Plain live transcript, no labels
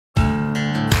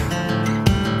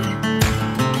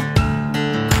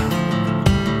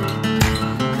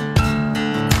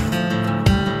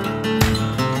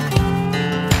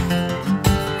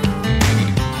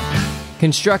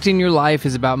Constructing your life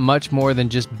is about much more than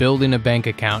just building a bank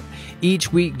account.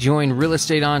 Each week, join real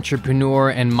estate entrepreneur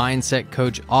and mindset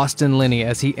coach Austin Linney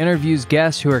as he interviews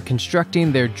guests who are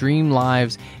constructing their dream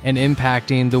lives and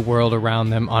impacting the world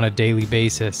around them on a daily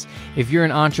basis. If you're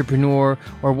an entrepreneur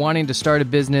or wanting to start a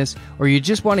business, or you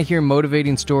just want to hear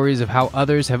motivating stories of how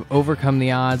others have overcome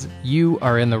the odds, you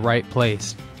are in the right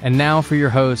place. And now for your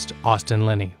host, Austin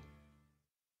Linney.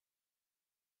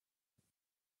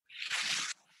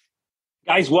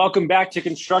 Guys, welcome back to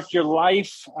Construct Your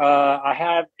Life. I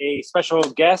have a special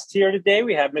guest here today.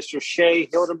 We have Mr. Shea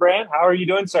Hillenbrand. How are you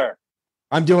doing, sir?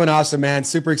 I'm doing awesome, man.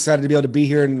 Super excited to be able to be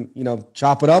here and,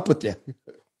 chop it up with you.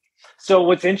 So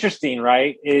what's interesting,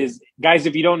 right, is, guys,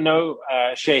 if you don't know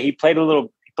Shea, he played a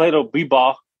little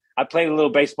b-ball. I played a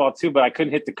little baseball too, but I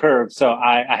couldn't hit the curve. So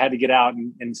I had to get out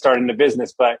and start in the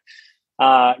business. But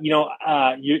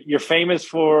you're famous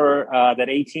for that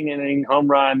 18-inning home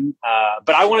run.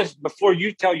 But I want to, before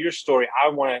you tell your story, I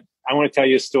want to tell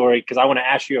you a story because I want to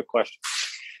ask you a question.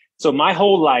 So my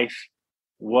whole life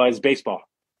was baseball,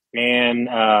 and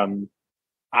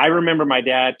I remember my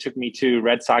dad took me to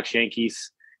Red Sox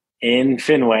Yankees in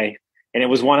Fenway, and it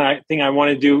was one thing I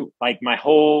wanted to do like my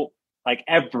whole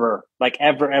ever.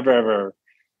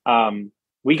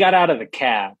 We got out of the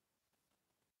cab,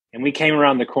 and we came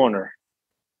around the corner.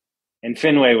 And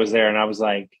Fenway was there, and I was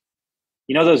like,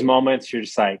 those moments you're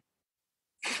just like,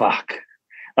 fuck.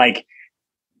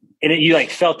 You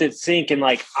felt it sink. And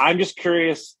I'm just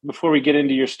curious, before we get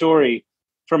into your story,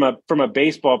 from a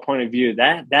baseball point of view,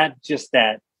 that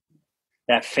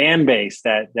fan base,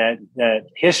 that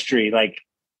history,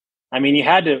 you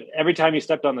had to, every time you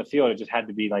stepped on the field, it just had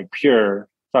to be pure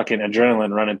fucking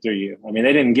adrenaline running through you. I mean,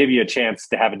 they didn't give you a chance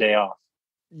to have a day off.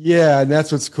 Yeah, and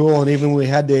that's what's cool. And even when we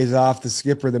had days off, the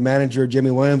skipper, the manager,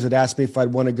 Jimmy Williams, had asked me if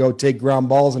I'd want to go take ground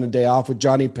balls on a day off with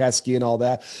Johnny Pesky and all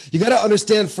that. You got to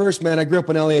understand first, man, I grew up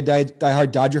in LA, a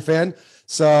diehard Dodger fan.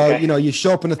 So, okay. You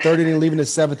show up in the third inning, leaving the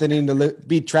seventh inning to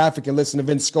beat traffic and listen to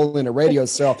Vince Scully on the radio.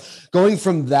 So going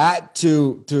from that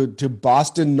to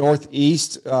Boston,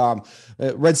 Northeast,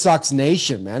 Red Sox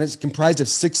Nation, man, it's comprised of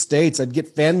 6 states. I'd get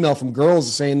fan mail from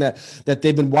girls saying that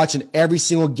they've been watching every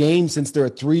single game since they're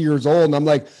 3 years old. And I'm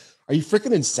like, are you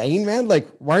freaking insane, man?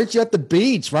 Why aren't you at the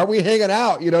beach? Why aren't we hanging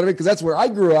out? You know what I mean? Because that's where I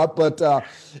grew up. But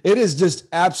it is just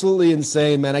absolutely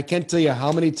insane, man. I can't tell you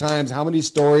how many times, how many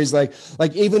stories, like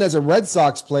even as a Red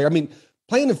Sox player,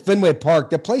 playing in Fenway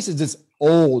Park, that place is just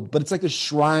old, but it's like a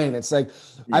shrine. It's like,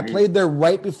 I played there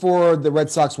right before the Red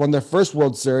Sox won their first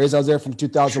World Series. I was there from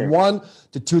 2001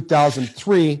 to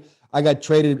 2003. I got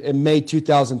traded in May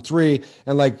 2003.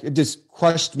 And it just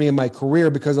crushed me in my career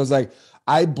because I was like,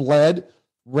 I bled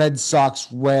Red Sox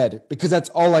red because that's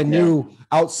all I knew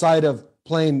outside of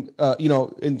playing,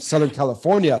 in Southern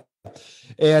California.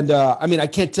 And I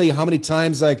can't tell you how many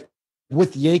times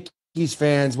with Yankees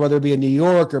fans, whether it be in New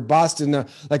York or Boston,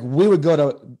 we would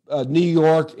go to New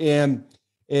York and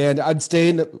I'd stay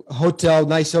in a hotel,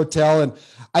 nice hotel. And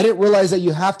I didn't realize that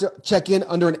you have to check in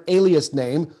under an alias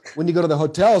name when you go to the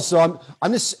hotel. So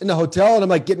I'm just in the hotel and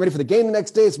I'm getting ready for the game the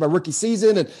next day. It's my rookie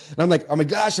season. And I'm like, oh my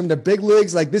gosh, I'm in the big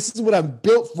leagues. This is what I'm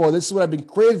built for. This is what I've been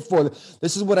created for.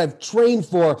 This is what I've trained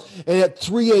for. And at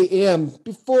 3 a.m.,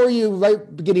 before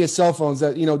right beginning of cell phones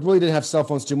that, really didn't have cell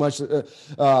phones too much.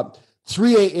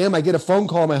 3 a.m., I get a phone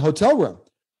call in my hotel room.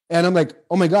 And I'm like,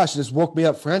 oh my gosh, it just woke me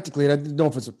up frantically. And I didn't know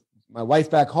if it's my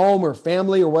wife back home or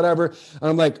family or whatever. And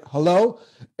I'm like, hello?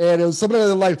 And it was somebody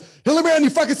Hillenbrand, you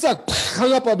fucking suck.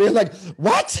 Hung up on me. I'm like,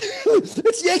 what?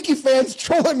 It's Yankee fans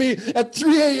trolling me at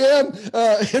 3 a.m.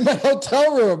 In my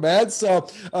hotel room, man. So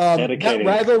that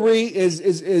rivalry is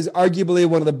arguably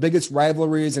one of the biggest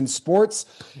rivalries in sports.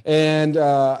 And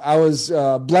I was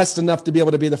blessed enough to be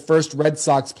able to be the first Red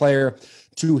Sox player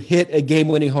to hit a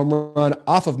game-winning home run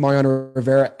off of Mariano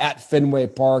Rivera at Fenway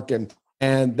Park.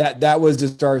 And that was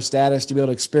just our status to be able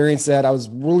to experience that. I was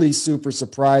really super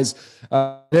surprised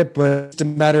but it's a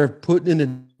matter of putting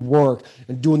in work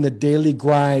and doing the daily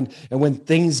grind. And when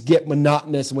things get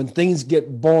monotonous and when things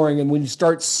get boring and when you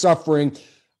start suffering,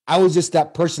 I was just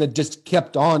that person that just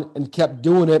kept on and kept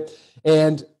doing it.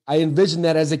 And I envisioned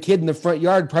that as a kid in the front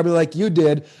yard, probably like you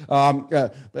did,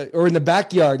 or in the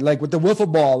backyard, with the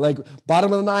wiffle ball,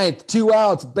 bottom of the ninth, 2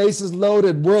 outs, bases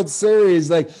loaded, World Series,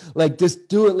 just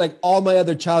do it like all my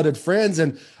other childhood friends.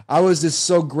 And I was just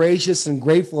so gracious and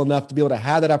grateful enough to be able to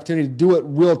have that opportunity to do it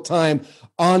real time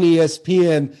on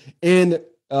ESPN in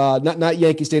not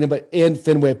Yankee Stadium, but in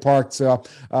Fenway Park. So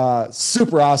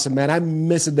super awesome, man. I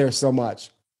miss it there so much.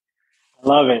 I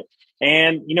love it.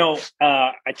 And,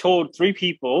 I told 3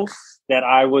 people that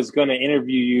I was going to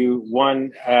interview you.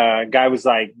 One guy was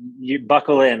like, you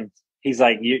buckle in. He's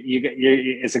like,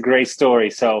 it's a great story.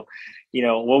 So,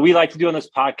 what we like to do on this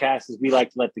podcast is we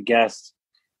like to let the guests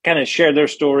kind of share their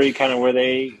story, kind of where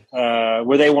they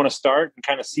want to start, and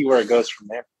kind of see where it goes from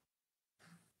there.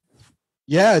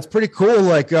 Yeah, it's pretty cool.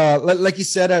 Like you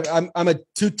said, I'm a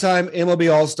two-time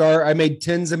MLB All-Star. I made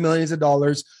tens of millions of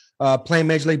dollars playing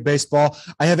Major League Baseball.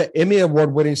 I have an Emmy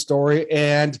Award-winning story,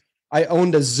 and I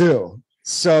owned a zoo.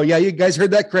 So yeah, you guys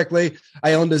heard that correctly.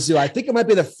 I owned a zoo. I think it might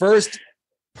be the first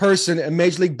person in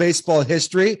Major League Baseball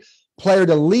history, player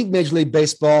to leave Major League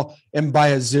Baseball and buy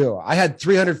a zoo. I had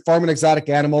 300 farm and exotic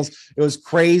animals. It was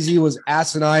crazy. It was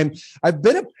asinine. I've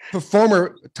been a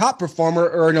performer, top performer,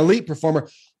 or an elite performer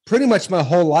pretty much my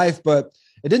whole life, but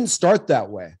it didn't start that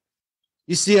way.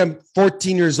 You see, I'm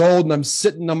 14 years old and I'm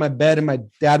sitting on my bed and my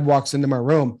dad walks into my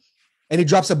room and he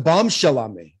drops a bombshell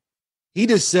on me. He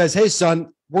just says, "Hey,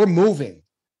 son, we're moving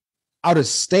out of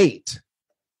state."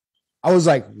 I was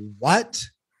like, what?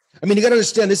 I mean, you got to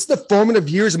understand, this is the formative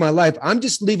years of my life. I'm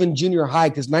just leaving junior high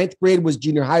because ninth grade was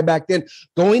junior high back then,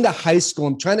 going to high school.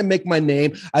 I'm trying to make my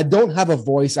name. I don't have a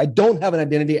voice. I don't have an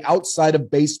identity outside of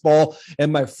baseball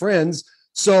and my friends.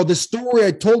 So the story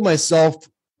I told myself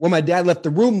when my dad left the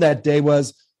room that day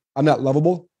was, I'm not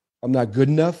lovable, I'm not good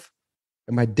enough,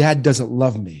 and my dad doesn't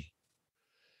love me.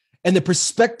 And the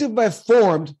perspective I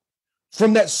formed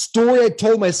from that story I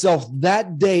told myself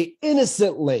that day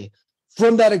innocently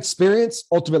from that experience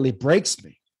ultimately breaks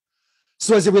me.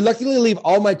 So as I reluctantly leave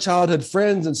all my childhood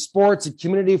friends and sports and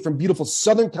community from beautiful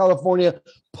Southern California,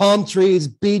 palm trees,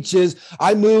 beaches,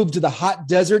 I moved to the hot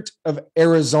desert of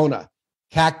Arizona.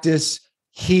 Cactus,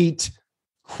 heat,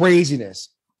 craziness.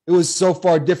 It was so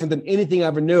far different than anything I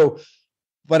ever knew,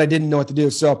 but I didn't know what to do.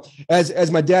 So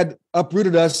as my dad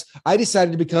uprooted us, I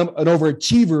decided to become an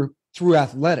overachiever through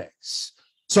athletics.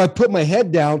 So I put my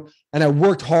head down and I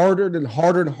worked harder and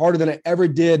harder and harder than I ever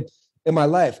did in my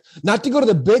life. Not to go to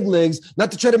the big leagues,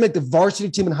 not to try to make the varsity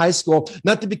team in high school,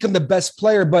 not to become the best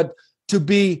player, but to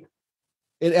be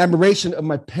in admiration of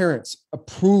my parents'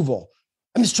 approval.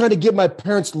 I'm just trying to get my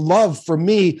parents' love for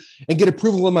me and get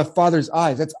approval in my father's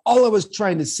eyes. That's all I was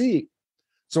trying to see.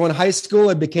 So in high school,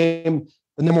 I became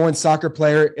the number one soccer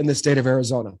player in the state of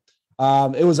Arizona.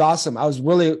 It was awesome. I was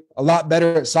really a lot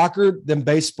better at soccer than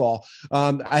baseball.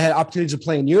 I had opportunities to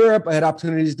play in Europe. I had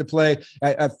opportunities to play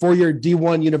at four-year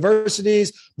D1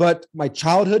 universities, but my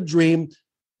childhood dream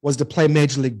was to play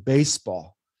Major League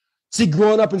Baseball. See,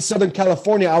 growing up in Southern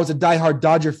California, I was a diehard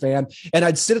Dodger fan, and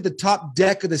I'd sit at the top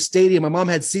deck of the stadium. My mom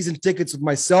had season tickets with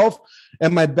myself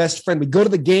and my best friend. We'd go to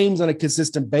the games on a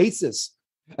consistent basis,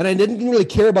 and I didn't really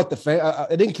care about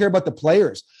I didn't care about the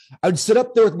players. I would sit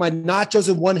up there with my nachos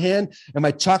in one hand and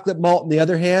my chocolate malt in the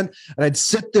other hand, and I'd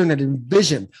sit there and I'd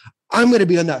envision, I'm going to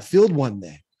be on that field one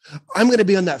day. I'm going to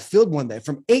be on that field one day.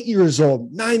 From 8 years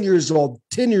old, 9 years old,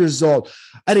 10 years old,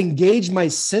 I'd engage my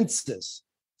senses.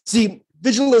 See,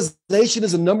 visualization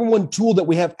is the number one tool that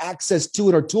we have access to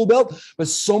in our tool belt, but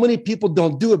so many people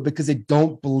don't do it because they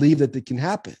don't believe that it can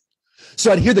happen.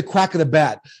 So I'd hear the crack of the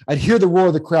bat. I'd hear the roar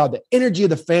of the crowd, the energy of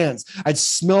the fans. I'd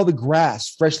smell the grass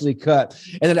freshly cut.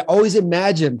 And then I always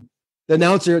imagine the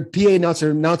PA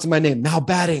announcer announcing my name, now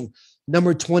batting,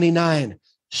 number 29,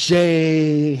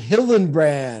 Shea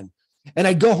Hillenbrand. And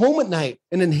I'd go home at night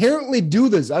and inherently do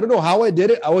this. I don't know how I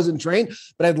did it. I wasn't trained,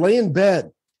 but I'd lay in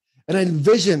bed and I'd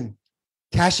envision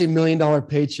cashing $1 million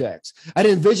paychecks. I'd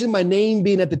envision my name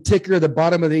being at the ticker at the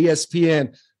bottom of the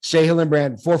ESPN, Shea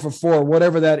Hillenbrand, 4 for 4,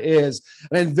 whatever that is.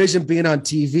 And I envisioned being on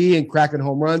TV and cracking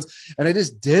home runs. And I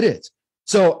just did it.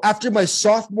 So after my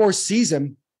sophomore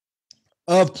season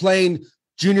of playing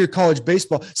junior college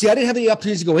baseball, see, I didn't have any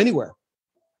opportunities to go anywhere.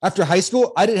 After high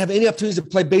school, I didn't have any opportunities to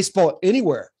play baseball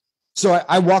anywhere. So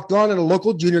I walked on at a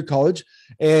local junior college.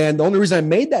 And the only reason I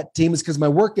made that team is because of my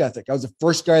work ethic. I was the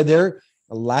first guy there,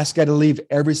 the last guy to leave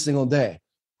every single day.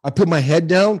 I put my head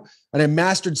down and I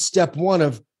mastered step one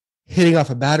of hitting off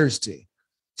a batter's tee.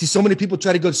 See, so many people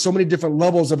try to go to so many different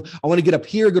levels of, I want to get up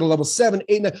here, go to level 7,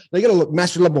 8, 9. They got to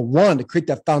master level 1 to create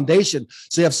that foundation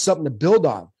so you have something to build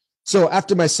on. So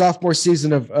after my sophomore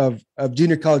season of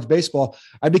junior college baseball,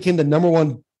 I became the number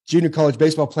one junior college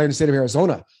baseball player in the state of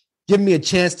Arizona, giving me a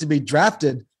chance to be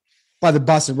drafted by the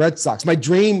Boston Red Sox. My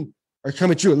dream are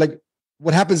coming true. Like,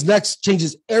 what happens next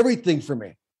changes everything for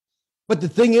me. But the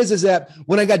thing is that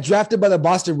when I got drafted by the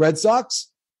Boston Red Sox,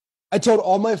 I told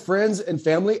all my friends and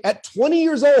family at 20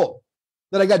 years old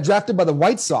that I got drafted by the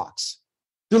White Sox.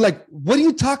 They're like, what are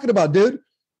you talking about, dude?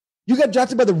 You got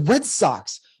drafted by the Red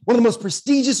Sox, one of the most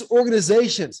prestigious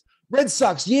organizations. Red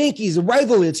Sox, Yankees, a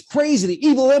rivalry. It's crazy. The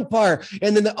evil empire.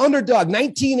 And then the underdog,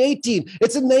 1918.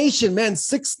 It's a nation, man.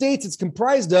 6 states it's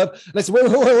comprised of. And I said,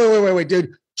 wait,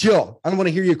 dude. chill. I don't want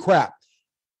to hear your crap.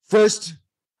 First,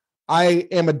 I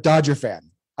am a Dodger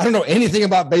fan. I don't know anything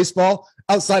about baseball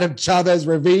outside of Chavez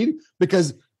Ravine,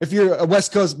 because if you're a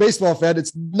West Coast baseball fan,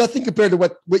 it's nothing compared to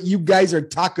what you guys are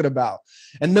talking about.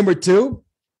 And number two,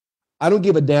 I don't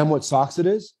give a damn what Sox it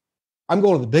is. I'm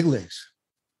going to the big leagues.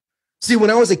 See,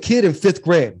 when I was a kid in 5th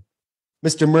grade,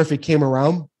 Mr. Murphy came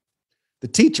around, the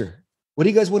teacher. What do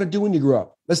you guys want to do when you grow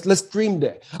up? Let's dream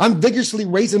day. I'm vigorously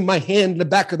raising my hand in the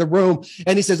back of the room.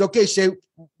 And he says, okay, Shea,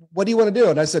 what do you want to do?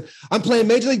 And I said, I'm playing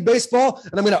Major League Baseball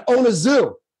and I'm going to own a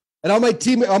zoo. And all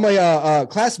my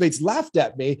classmates laughed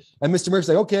at me. And Mr. Murphy's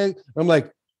like, okay. And I'm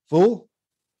like, fool,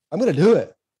 I'm going to do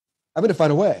it. I'm going to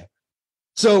find a way.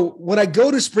 So when I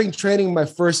go to spring training, my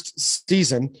first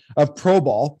season of pro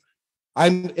ball,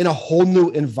 I'm in a whole new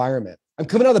environment. I'm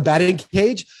coming out of the batting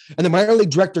cage, and the minor league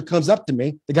director comes up to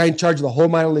me, the guy in charge of the whole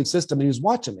minor league system, and he was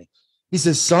watching me. He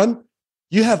says, son,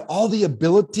 you have all the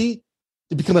ability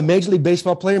to become a Major League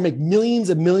Baseball player, make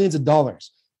millions and millions of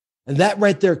dollars. And that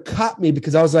right there caught me,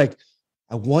 because I was like,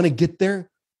 I want to get there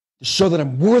to show that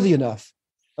I'm worthy enough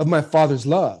of my father's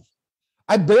love.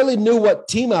 I barely knew what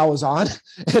team I was on,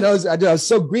 and I was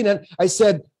so green. And I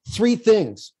said 3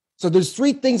 things. So there's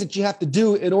 3 things that you have to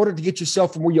do in order to get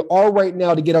yourself from where you are right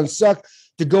now to get unstuck,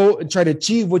 to go and try to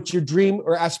achieve what your dream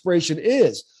or aspiration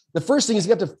is. The first thing is you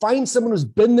have to find someone who's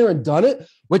been there and done it,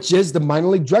 which is the minor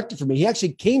league director for me. He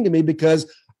actually came to me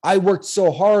because I worked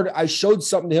so hard. I showed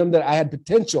something to him that I had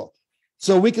potential.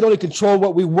 So we can only control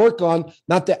what we work on,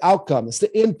 not the outcome. It's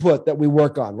the input that we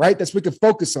work on, right? That's what we can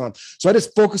focus on. So I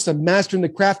just focused on mastering the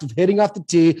craft of hitting off the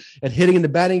tee and hitting in the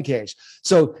batting cage.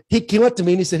 So he came up to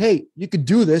me and he said, hey, you could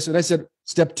do this. And I said,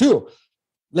 step 2,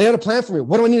 lay out a plan for me.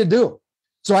 What do I need to do?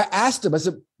 So I asked him, I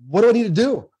said, what do I need to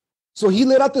do? So he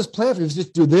laid out this plan for me. He said,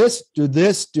 just do this, do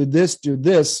this, do this, do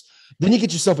this. Then you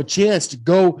get yourself a chance to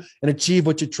go and achieve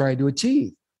what you're trying to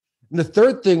achieve. And the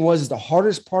third thing is the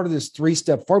hardest part of this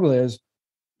 3-step formula is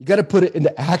you got to put it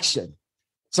into action.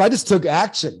 So I just took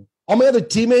action. All my other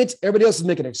teammates, everybody else is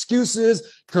making excuses,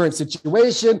 current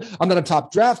situation. I'm not a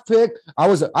top draft pick. I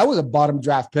was a bottom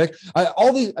draft pick. And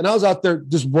I was out there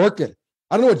just working.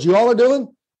 I don't know what you all are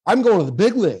doing. I'm going to the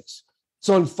big leagues.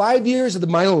 So in 5 years of the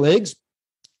minor leagues,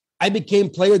 I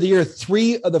became player of the year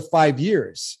 3 of the 5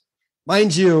 years.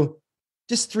 Mind you,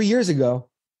 just 3 years ago,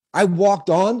 I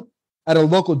walked on at a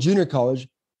local junior college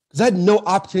because I had no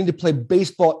opportunity to play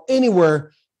baseball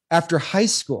anywhere after high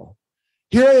school.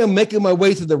 Here I am making my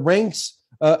way through the ranks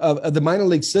of the minor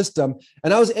league system,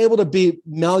 and I was able to be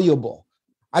malleable.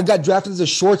 I got drafted as a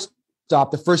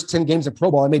shortstop the first 10 games of pro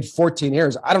ball. I made 14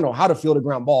 errors. I don't know how to field a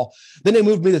ground ball. Then they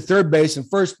moved me to third base and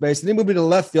first base. And they moved me to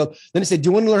left field. Then they said, do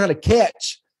you want to learn how to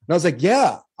catch? And I was like,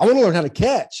 yeah, I want to learn how to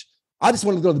catch. I just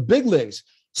want to go to the big leagues.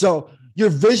 So your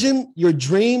vision, your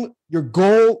dream, your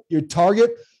goal, your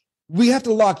target, we have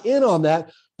to lock in on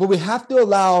that, but we have to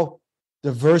allow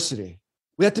diversity.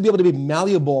 We have to be able to be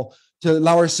malleable to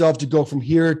allow ourselves to go from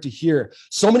here to here.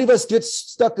 So many of us get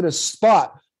stuck in a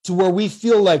spot to where we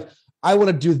feel like, I want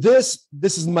to do this.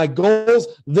 This is my goals.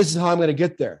 This is how I'm going to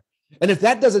get there. And if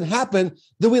that doesn't happen,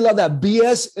 then we allow that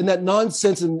BS and that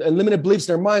nonsense and limited beliefs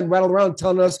in our mind rattle around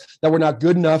telling us that we're not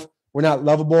good enough. We're not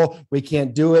lovable. We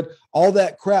can't do it. All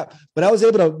that crap. But I was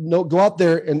able to go out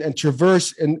there and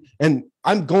traverse. And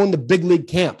I'm going to big league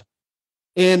camp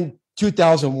in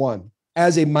 2001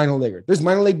 as a minor leaguer. There's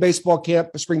minor league baseball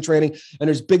camp, spring training, and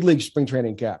there's big league spring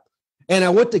training camp. And I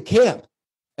went to camp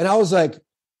and I was like,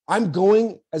 I'm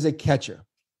going as a catcher.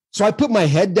 So I put my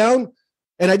head down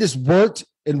and I just worked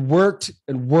and worked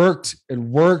and worked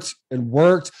and worked and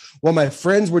worked while my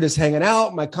friends were just hanging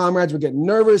out. My comrades were getting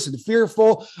nervous and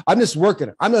fearful. I'm just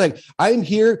working. I'm like, I'm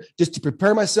here just to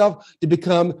prepare myself to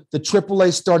become the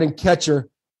AAA starting catcher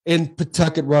in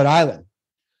Pawtucket, Rhode Island.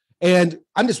 And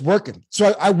I'm just working.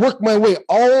 So I worked my way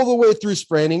all the way through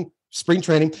spring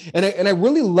training. And I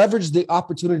really leveraged the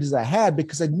opportunities I had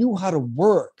because I knew how to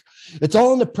work. It's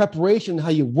all in the preparation, how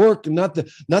you work, and not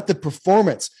the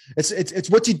performance. It's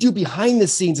what you do behind the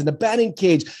scenes in the batting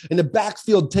cage, in the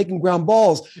backfield, taking ground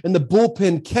balls, in the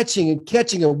bullpen, catching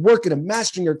and working and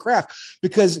mastering your craft,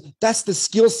 because that's the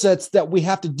skill sets that we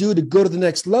have to do to go to the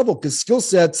next level, because skill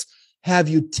sets have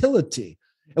utility.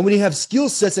 And when you have skill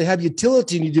sets that have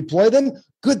utility and you deploy them,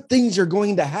 good things are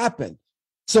going to happen.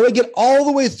 So I get all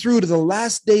the way through to the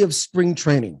last day of spring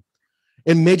training.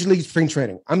 In Major League Spring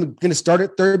Training, I'm going to start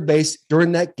at third base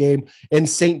during that game in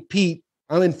St. Pete.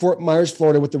 I'm in Fort Myers,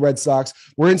 Florida with the Red Sox.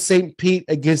 We're in St. Pete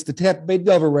against the Tampa Bay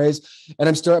Devil Rays, and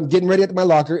I'm getting ready at my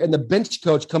locker, and the bench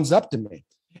coach comes up to me,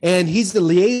 and he's the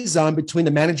liaison between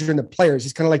the manager and the players.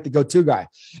 He's kind of like the go-to guy.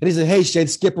 And he said, hey, Shea, the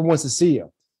skipper wants to see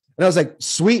you. And I was like,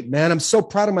 sweet, man. I'm so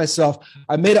proud of myself.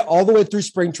 I made it all the way through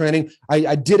spring training.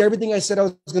 I did everything I said I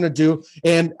was going to do,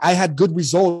 and I had good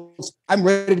results. I'm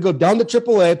ready to go down to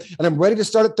AAA, and I'm ready to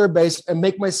start at third base and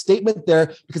make my statement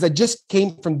there because I just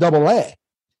came from AA.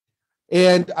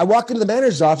 And I walk into the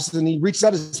manager's office, and he reaches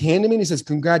out his hand to me, and he says,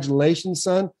 congratulations,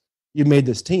 son. You made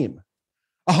this team.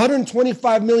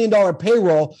 $125 million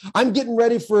payroll. I'm getting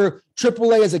ready for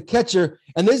AAA as a catcher,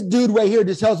 and this dude right here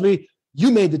just tells me, you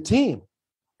made the team.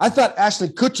 I thought Ashton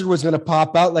Kutcher was going to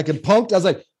pop out like in Punk'd. I was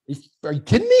like, are you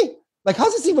kidding me? Like,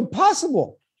 how's this even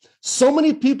possible? So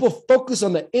many people focus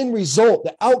on the end result,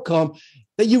 the outcome,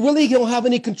 that you really don't have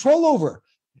any control over.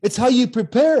 It's how you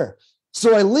prepare.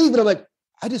 So I leave and I'm like,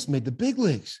 I just made the big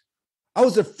leagues. I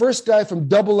was the first guy from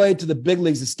AA to the big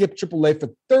leagues to skip AAA for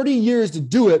 30 years to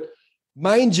do it.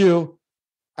 Mind you,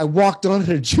 I walked on at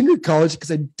a junior college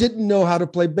because I didn't know how to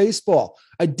play baseball.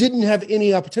 I didn't have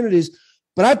any opportunities.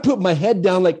 But I put my head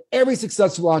down like every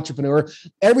successful entrepreneur,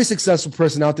 every successful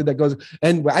person out there that goes,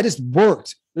 and I just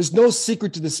worked. There's no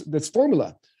secret to this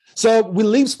formula. So we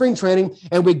leave spring training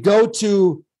and we go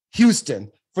to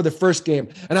Houston for the first game.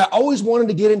 And I always wanted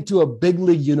to get into a big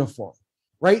league uniform,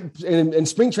 right? In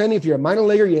spring training, if you're a minor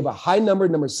leaguer, you have a high number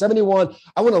 71.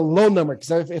 I want a low number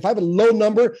because if I have a low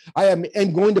number, I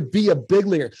am going to be a big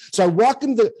leaguer. So I walk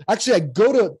into I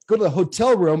go to the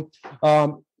hotel room,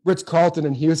 Ritz-Carlton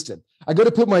in Houston. I go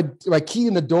to put my key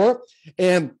in the door,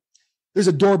 and there's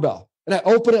a doorbell. And I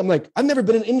open it. I'm like, I've never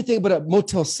been in anything but a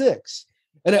Motel 6.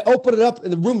 And I open it up,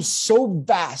 and the room's so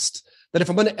vast that if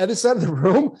I'm on the other side of the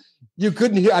room, I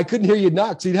couldn't hear you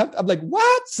knock. So I'm like,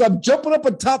 what? So I'm jumping up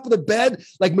on top of the bed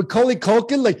like Macaulay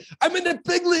Culkin. Like, I'm in the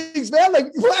big leagues, man. Like,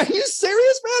 what, are you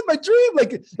serious, man? My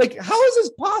dream. Like, how is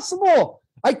this possible?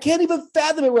 I can't even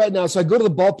fathom it right now. So I go to the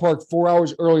ballpark 4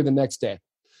 hours early the next day.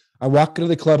 I walk into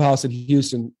the clubhouse in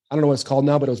Houston. I don't know what it's called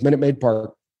now, but it was Minute Maid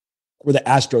Park where the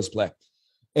Astros play.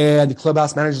 And the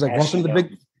clubhouse manager's like, welcome to the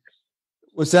big.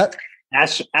 What's that?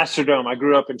 Astrodome. I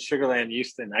grew up in Sugarland,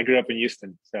 Houston.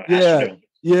 So yeah. Astrodome.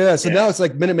 Yeah. So now it's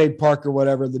like Minute Maid Park or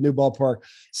whatever, the new ballpark.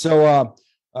 So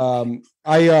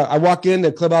I walk in,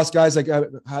 the clubhouse guy's like,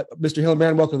 Mr.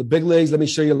 Hillenbrand, welcome to the big leagues. Let me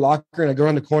show you a locker. And I go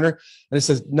around the corner and it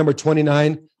says number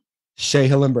 29, Shea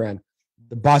Hillenbrand.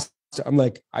 The boss, I'm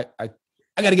like,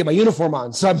 I got to get my uniform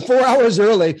on. So I'm 4 hours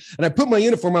early and I put my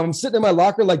uniform on. I'm sitting in my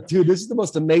locker like, dude, this is the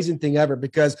most amazing thing ever.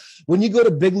 Because when you go to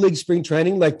big league spring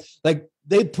training, like they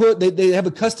have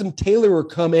a custom tailorer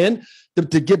come in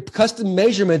to get custom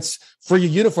measurements for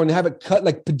your uniform and have it cut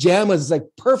like pajamas, like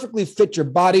perfectly fit your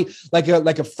body, like a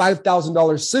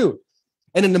 $5,000 suit.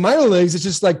 And in the minor leagues, it's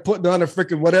just like putting on a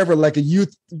freaking whatever, like a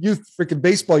youth freaking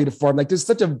baseball uniform. Like there's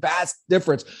such a vast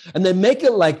difference. And they make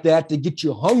it like that to get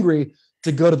you hungry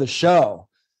to go to the show.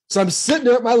 So I'm sitting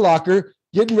there at my locker,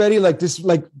 getting ready and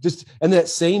that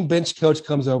same bench coach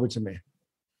comes over to me. And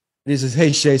he says,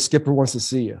 hey, Shea, Skipper wants to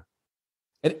see you.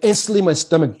 And instantly my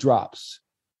stomach drops.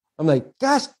 I'm like,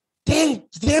 gosh, damn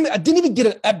it. I didn't even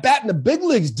get a bat in the big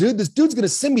leagues, dude. This dude's going to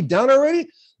send me down already.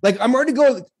 Like I'm already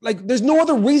going, like there's no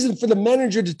other reason for the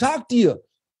manager to talk to you.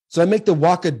 So I make the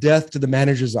walk of death to the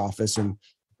manager's office and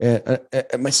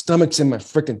my stomach's in my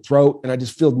freaking throat and I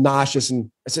just feel nauseous.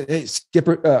 And I said, hey,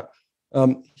 Skipper,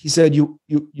 he said, you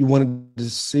wanted to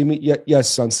see me? Yeah, yes,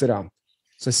 son, sit down.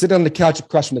 So I sit down on the couch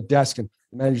across from the desk and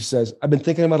the manager says, I've been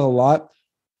thinking about it a lot.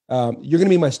 You're going to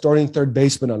be my starting third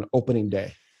baseman on opening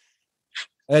day.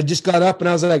 And I just got up and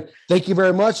I was like, thank you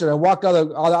very much. And I walked out of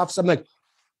the office. I'm like,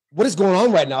 what is going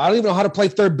on right now? I don't even know how to play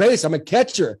third base. I'm a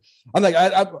catcher. I'm like,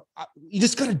 you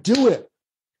just got to do it.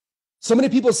 So many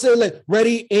people say like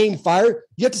ready, aim, fire.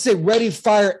 You have to say ready,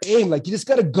 fire, aim. Like you just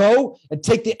got to go and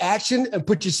take the action and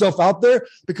put yourself out there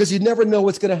because you never know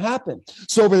what's going to happen.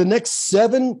 So over the next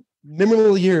 7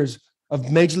 memorable years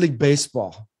of Major League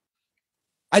Baseball,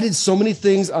 I did so many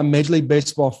things on Major League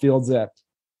Baseball fields that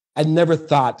I never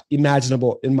thought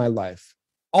imaginable in my life.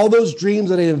 All those dreams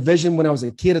that I envisioned when I was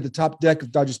a kid at the top deck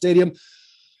of Dodger Stadium.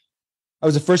 I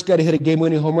was the first guy to hit a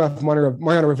game-winning home run from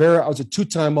Mariano Rivera. I was a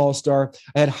 2-time All-Star.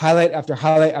 I had highlight after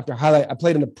highlight after highlight. I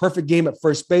played in a perfect game at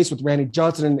first base with Randy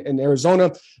Johnson in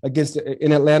Arizona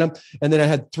in Atlanta. And then I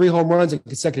had 3 home runs in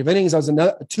consecutive innings. I was in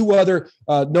 2 other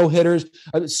no-hitters.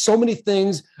 So many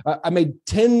things. I made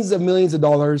tens of millions of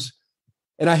dollars,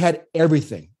 and I had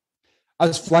everything. I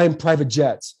was flying private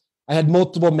jets. I had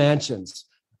multiple mansions.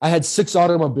 I had 6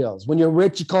 automobiles. When you're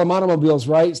rich, you call them automobiles,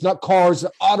 right? It's not cars,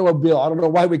 it's automobile. I don't know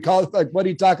why we call it. Like, what are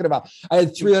you talking about? I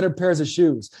had 300 pairs of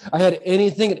shoes. I had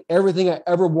anything and everything I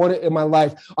ever wanted in my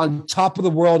life on top of the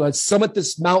world. I summit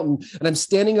this mountain and I'm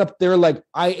standing up there like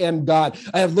I am God.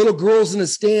 I have little girls in the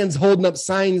stands holding up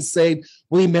signs saying,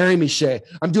 will you marry me, Shea?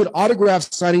 I'm doing autograph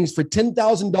signings for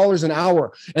 $10,000 an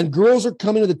hour. And girls are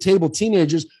coming to the table,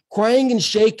 teenagers, crying and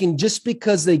shaking just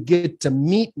because they get to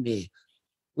meet me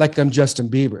like I'm Justin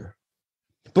Bieber.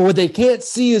 But what they can't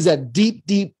see is that deep,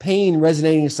 deep pain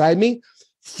resonating inside me,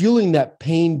 fueling that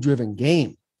pain-driven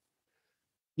game.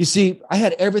 You see, I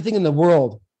had everything in the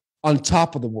world on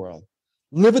top of the world,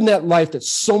 living that life that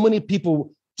so many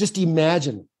people just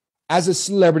imagine as a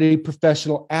celebrity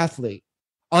professional athlete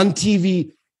on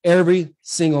TV every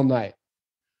single night.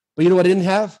 But you know what I didn't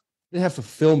have? I didn't have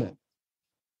fulfillment.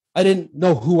 I didn't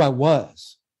know who I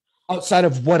was outside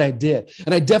of what I did.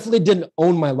 And I definitely didn't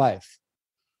own my life.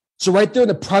 So right there in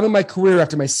the prime of my career,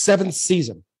 after my 7th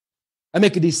season, I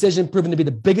make a decision proven to be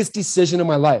the biggest decision of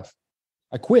my life.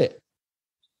 I quit.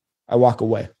 I walk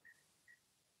away.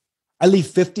 I leave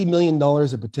 $50 million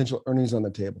of potential earnings on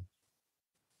the table.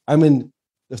 I'm in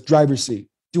the driver's seat,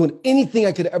 doing anything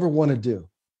I could ever want to do.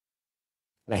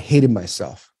 And I hated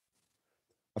myself.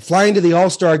 I fly into the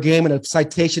All-Star game in a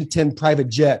Citation 10 private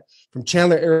jet from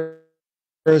Chandler,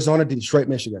 Arizona to Detroit,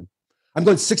 Michigan. I'm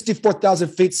going 64,000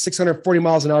 feet, 640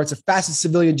 miles an hour. It's the fastest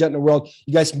civilian jet in the world.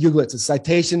 You guys can Google it. It's a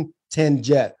Citation 10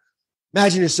 jet.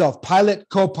 Imagine yourself, pilot,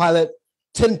 co-pilot,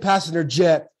 10-passenger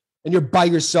jet, and you're by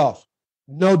yourself.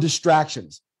 No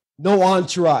distractions, no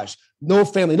entourage, no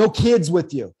family, no kids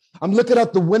with you. I'm looking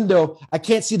out the window. I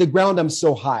can't see the ground. I'm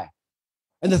so high.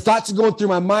 And the thoughts are going through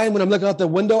my mind when I'm looking out the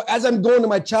window as I'm going to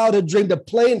my childhood dream to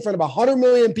play in front of 100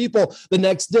 million people the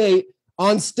next day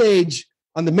on stage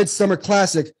on the Midsummer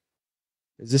Classic.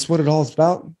 Is this what it all is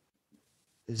about?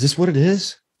 Is this what it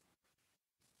is?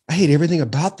 I hate everything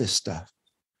about this stuff.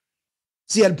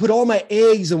 See, I'd put all my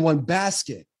eggs in one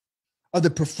basket of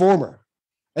the performer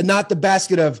and not the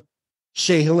basket of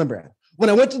Shea Hillenbrand.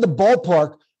 When I went to the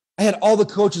ballpark, I had all the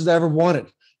coaches I ever wanted.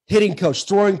 Hitting coach,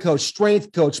 throwing coach,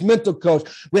 strength coach, mental coach.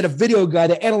 We had a video guy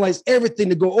that analyzed everything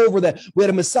to go over that. We had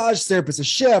a massage therapist, a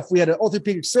chef. We had an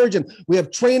orthopedic surgeon. We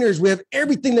have trainers. We have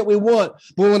everything that we want.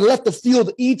 But when I left the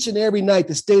field each and every night,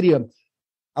 the stadium,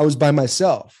 I was by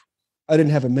myself. I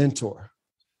didn't have a mentor.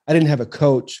 I didn't have a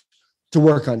coach to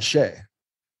work on Shea.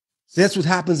 See, that's what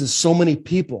happens to so many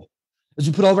people. As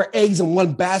we put all of our eggs in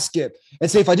one basket and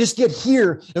say, if I just get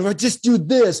here, and if I just do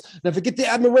this, and if I get the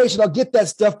admiration, I'll get that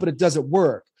stuff, but it doesn't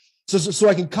work. So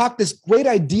I concoct this great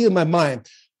idea in my mind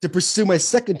to pursue my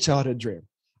second childhood dream.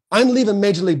 I'm leaving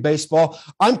Major League Baseball.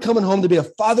 I'm coming home to be a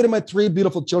father to my 3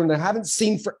 beautiful children I haven't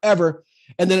seen forever.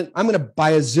 And then I'm going to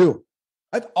buy a zoo.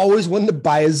 I've always wanted to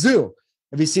buy a zoo.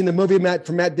 Have you seen the movie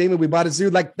from Matt Damon? We bought a zoo.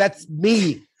 Like, that's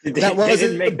me. That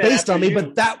wasn't based on me,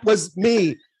 but that was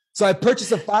me. So I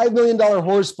purchased a $5 million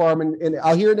horse farm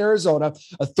out here in Arizona,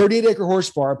 a 38-acre horse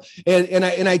farm, and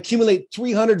I accumulate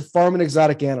 300 farm and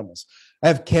exotic animals. I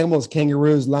have camels,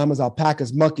 kangaroos, llamas,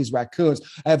 alpacas, monkeys, raccoons.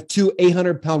 I have 2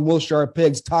 800-pound Wilshire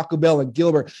pigs, Taco Bell and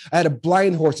Gilbert. I had a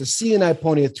blind horse, a CNI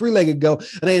pony, a 3-legged goat,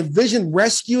 and I envision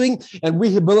rescuing and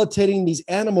rehabilitating these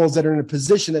animals that are in a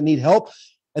position that need help,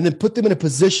 and then put them in a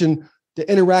position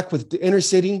to interact with the inner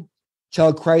city,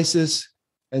 child crisis,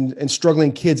 and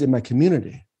struggling kids in my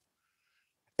community.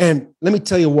 And let me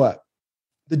tell you what,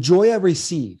 the joy I've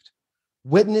received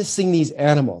witnessing these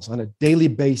animals on a daily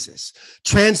basis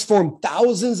transform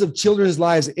thousands of children's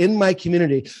lives in my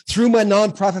community through my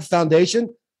nonprofit foundation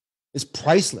is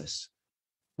priceless.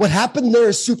 What happened there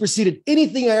has superseded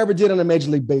anything I ever did on a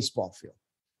Major League Baseball field.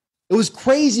 It was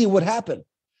crazy what happened.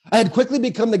 I had quickly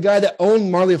become the guy that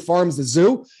owned Marley Farms, the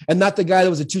zoo, and not the guy that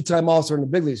was a 2-time All-Star in the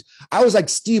big leagues. I was like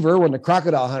Steve Irwin, the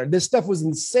crocodile hunter. This stuff was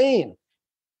insane.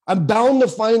 I'm bound to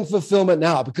find fulfillment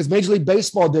now because Major League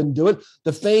Baseball didn't do it.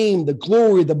 The fame, the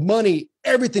glory, the money,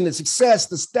 everything, the success,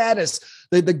 the status,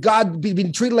 the God,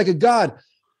 being treated like a God,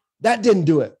 that didn't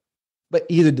do it. But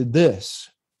either did this.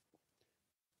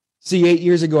 See, 8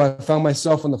 years ago, I found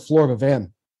myself on the floor of a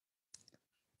van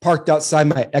parked outside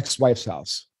my ex-wife's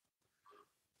house.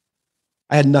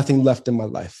 I had nothing left in my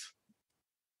life.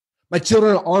 My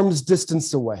children are arm's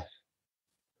distance away.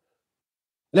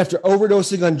 And after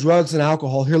overdosing on drugs and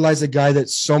alcohol, here lies a guy that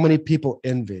so many people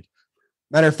envied.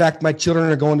 Matter of fact, my children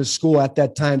are going to school at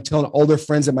that time, telling all their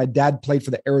friends that my dad played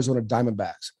for the Arizona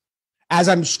Diamondbacks. As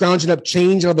I'm scrounging up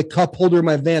change out of the cup holder in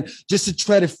my van just to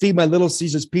try to feed my Little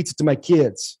Caesars pizza to my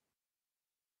kids.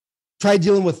 Try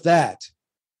dealing with that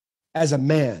as a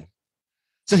man.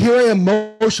 So here I am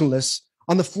motionless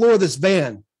on the floor of this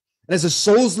van. And as the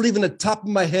soul's leaving the top of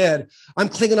my head, I'm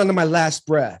clinging onto my last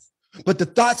breath. But the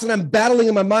thoughts that I'm battling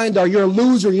in my mind are, you're a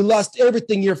loser. You lost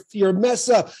everything. You're a mess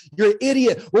up. You're an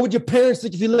idiot. What would your parents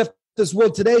think if you left this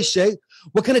world today, Shea?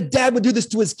 What kind of dad would do this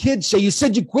to his kids, Shea? You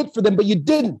said you quit for them, but you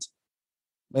didn't.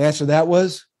 My answer to that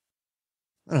was,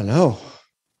 I don't know.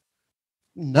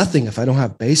 Nothing if I don't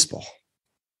have baseball.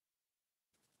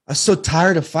 I was so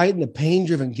tired of fighting the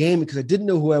pain-driven game because I didn't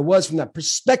know who I was from that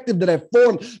perspective that I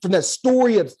formed from that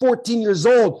story at 14 years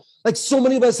old. Like so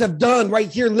many of us have done right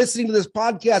here listening to this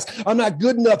podcast. I'm not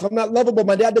good enough. I'm not lovable.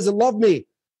 My dad doesn't love me.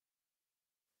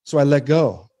 So I let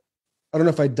go. I don't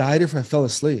know if I died or if I fell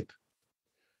asleep.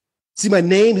 See, my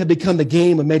name had become the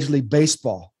game of Major League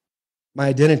Baseball, my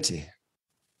identity.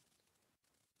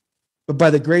 But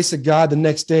by the grace of God, the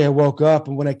next day I woke up,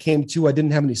 and when I came to, I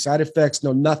didn't have any side effects,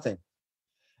 no nothing.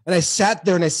 And I sat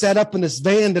there and I sat up in this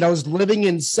van that I was living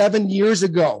in 7 years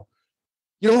ago.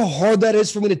 You know how hard that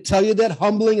is for me to tell you that,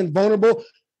 humbling and vulnerable,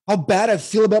 how bad I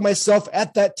feel about myself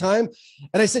at that time.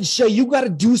 And I said, Shea, you got to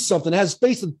do something. I was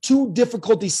faced with two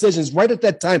difficult decisions right at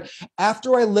that time.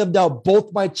 After I lived out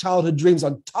both my childhood dreams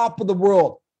on top of the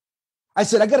world, I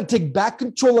said, I got to take back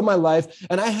control of my life,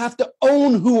 and I have to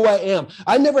own who I am.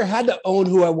 I never had to own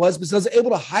who I was because I was able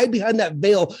to hide behind that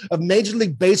veil of Major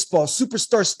League Baseball,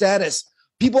 superstar status.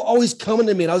 People always coming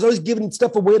to me, and I was always giving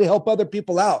stuff away to help other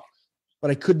people out,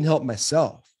 but I couldn't help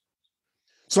myself.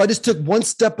 So I just took one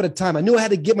step at a time. I knew I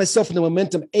had to get myself into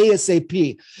momentum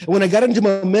ASAP. And when I got into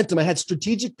momentum, I had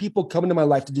strategic people come into my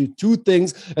life to do two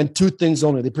things and two things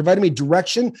only. They provided me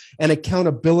direction and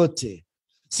accountability.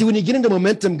 See, when you get into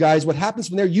momentum, guys, what happens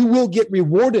from there, you will get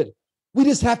rewarded. We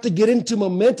just have to get into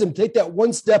momentum, take that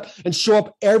one step and show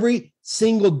up every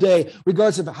single day,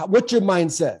 regardless of what your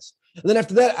mind says. And then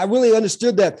after that, I really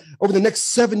understood that over the next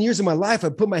 7 years of my life, I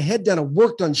put my head down and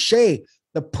worked on Shea,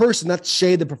 the person, not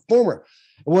Shea, the performer.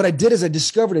 And what I did is I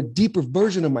discovered a deeper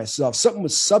version of myself, something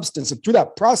with substance. And through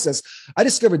that process, I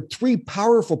discovered three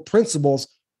powerful principles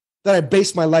that I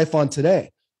base my life on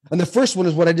today. And the first one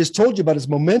is what I just told you about, is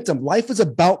momentum. Life is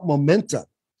about momentum.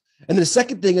 And the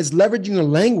second thing is leveraging your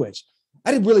language.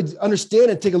 I didn't really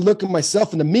understand and take a look at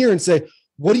myself in the mirror and say,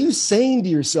 what are you saying to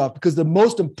yourself? Because the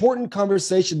most important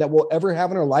conversation that we'll ever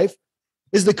have in our life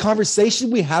is the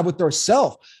conversation we have with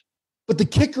ourselves. But the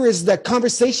kicker is that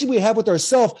conversation we have with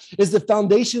ourselves is the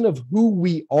foundation of who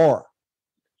we are.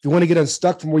 If you want to get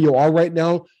unstuck from where you are right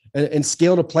now and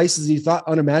scale to places you thought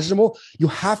unimaginable, you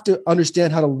have to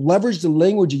understand how to leverage the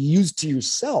language you use to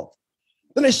yourself.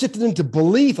 Then I shifted into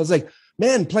belief. I was like,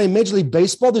 man, playing Major League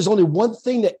Baseball, there's only one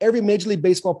thing that every Major League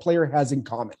Baseball player has in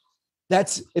common.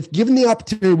 That's, if given the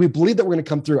opportunity, we believe that we're going to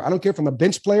come through. I don't care if I'm a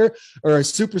bench player or a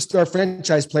superstar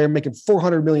franchise player making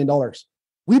 $400 million.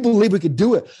 We believe we could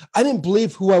do it. I didn't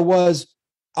believe who I was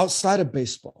outside of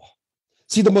baseball.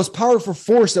 See, the most powerful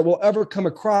force that we'll ever come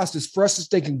across is for us to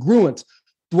stay congruent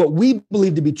to what we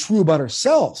believe to be true about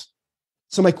ourselves.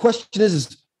 So my question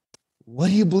is what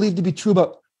do you believe to be true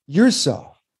about yourself?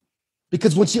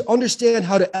 Because once you understand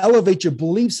how to elevate your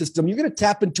belief system, you're going to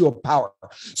tap into a power.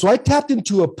 So I tapped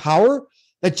into a power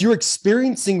that you're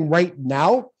experiencing right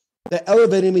now that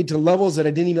elevated me to levels that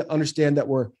I didn't even understand that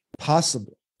were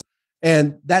possible.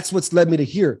 And that's what's led me to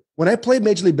here. When I played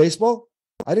Major League Baseball,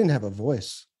 I didn't have a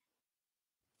voice.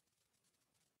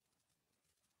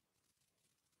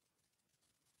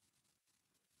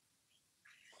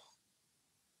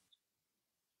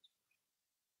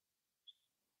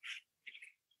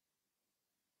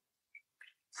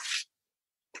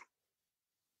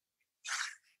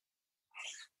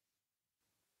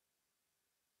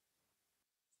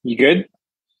 You good?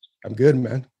 I'm good,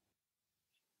 man.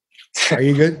 Are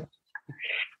you good?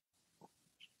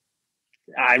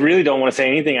 I really don't want to say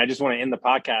anything. I just want to end the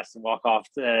podcast and walk off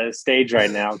the stage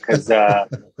right now because,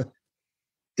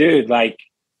 dude, like,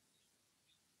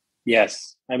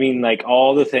 yes. I mean, like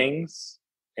all the things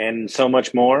and so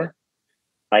much more,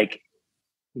 like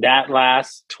that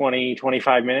last 20,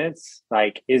 25 minutes,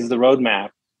 like is the roadmap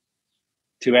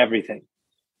to everything.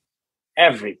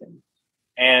 Everything.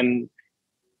 And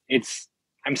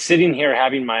I'm sitting here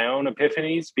having my own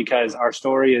epiphanies because our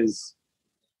story is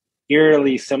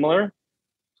eerily similar.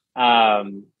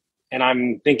 And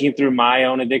I'm thinking through my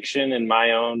own addiction and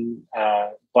my own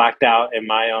blacked out and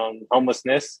my own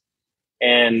homelessness.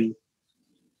 And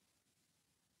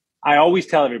I always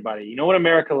tell everybody, you know what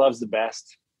America loves the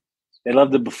best? They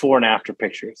love the before and after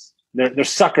pictures. They're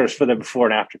suckers for the before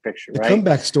and after picture, right? The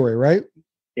comeback story, right?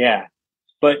 Yeah.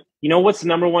 But you know what's the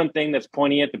number one thing that's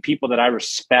pointing at the people that I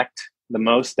respect the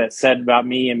most that said about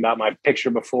me and about my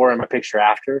picture before and my picture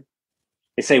after?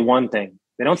 They say one thing.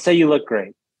 They don't say you look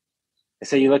great. They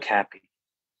say you look happy.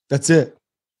 That's it.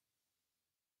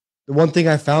 The one thing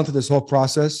I found through this whole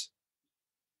process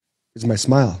is my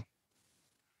smile.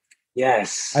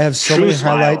 Yes. I have so many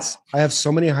highlights. I have so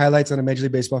many highlights on a Major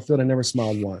League Baseball field. I never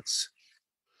smiled once.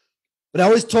 But I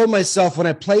always told myself when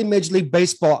I played Major League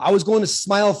Baseball, I was going to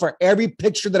smile for every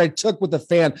picture that I took with a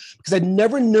fan because I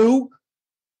never knew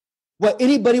what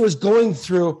anybody was going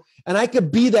through. And I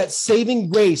could be that saving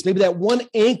grace, maybe that one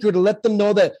anchor to let them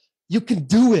know that you can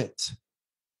do it.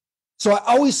 So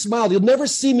I always smiled. You'll never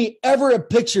see me ever a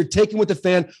picture taken with a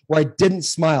fan where I didn't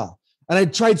smile. And I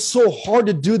tried so hard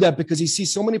to do that because you see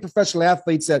so many professional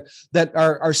athletes that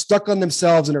are stuck on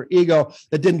themselves and their ego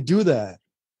that didn't do that.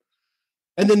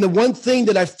 And then the one thing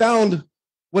that I found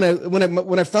when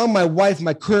I found my wife,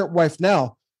 my current wife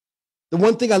now, the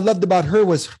one thing I loved about her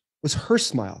was her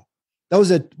smile. That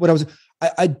was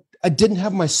I didn't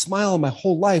have my smile my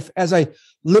whole life as I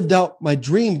lived out my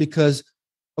dream because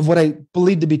of what I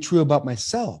believed to be true about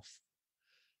myself.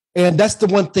 And that's the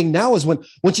one thing now is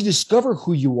once you discover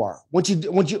who you are, once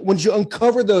you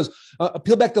uncover those,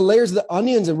 peel back the layers of the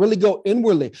onions and really go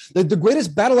inwardly. The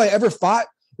greatest battle I ever fought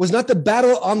was not the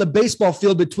battle on the baseball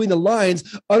field between the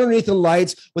lines, underneath the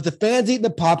lights, with the fans eating the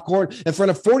popcorn in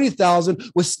front of 40,000,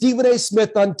 with Stephen A.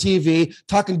 Smith on TV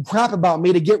talking crap about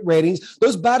me to get ratings.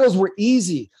 Those battles were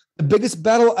easy. The biggest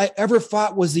battle I ever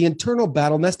fought was the internal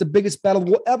battle, and that's the biggest battle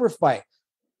we'll ever fight.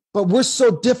 But we're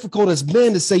so difficult as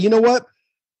men to say, you know what?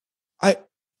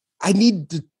 I need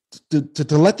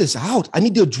to let this out. I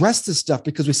need to address this stuff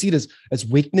because we see it as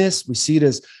weakness. We see it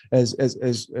as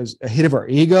a hit of our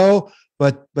ego.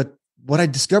 But what I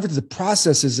discovered through the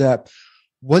process is that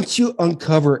once you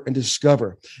uncover and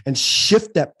discover and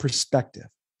shift that perspective,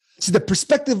 see, the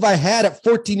perspective I had at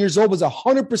 14 years old was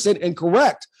 100%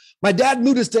 incorrect. My dad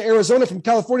moved us to Arizona from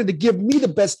California to give me the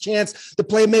best chance to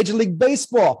play Major League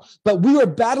Baseball. But we were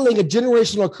battling a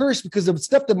generational curse because the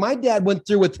stuff that my dad went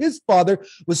through with his father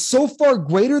was so far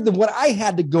greater than what I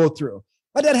had to go through.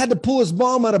 My dad had to pull his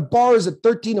mom out of bars at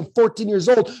 13 and 14 years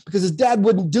old because his dad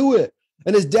wouldn't do it.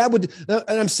 And his dad would, and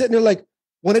I'm sitting there like,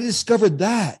 when I discovered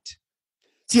that,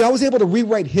 see, I was able to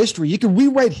rewrite history. You can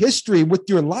rewrite history with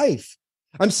your life.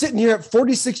 I'm sitting here at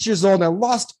 46 years old and I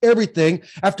lost everything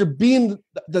after being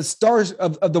the stars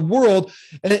of the world.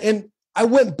 And I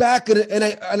went back and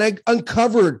I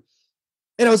uncovered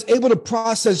and I was able to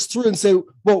process through and say,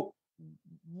 well,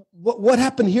 what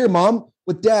happened here, Mom,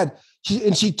 with Dad?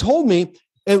 She told me,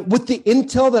 and with the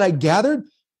intel that I gathered,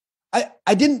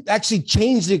 I didn't actually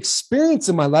change the experience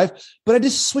in my life, but I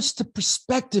just switched the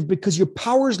perspective because your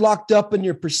power is locked up in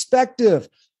your perspective.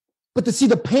 But to see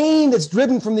the pain that's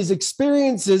driven from these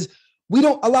experiences, we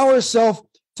don't allow ourselves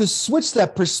to switch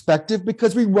that perspective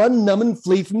because we run, numb, and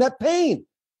flee from that pain.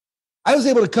 I was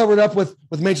able to cover it up with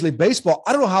Major League Baseball.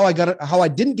 I don't know how I got it, how I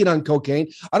didn't get on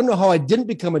cocaine. I don't know how I didn't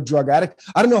become a drug addict.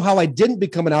 I don't know how I didn't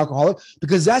become an alcoholic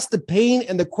because that's the pain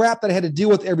and the crap that I had to deal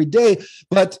with every day.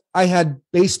 But I had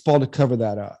baseball to cover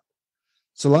that up.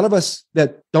 So a lot of us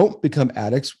that don't become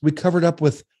addicts, we covered up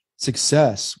with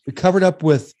success. We covered up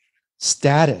with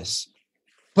status.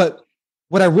 But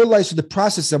what I realized through the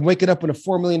process, I'm waking up in a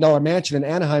 $4 million mansion in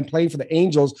Anaheim playing for the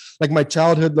Angels, like my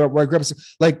childhood, where I grew up,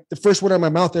 like the first word out of my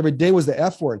mouth every day was the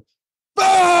F word.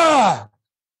 Ah!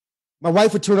 My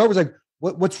wife would turn over, was like,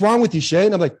 what's wrong with you, Shea?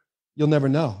 And I'm like, you'll never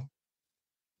know.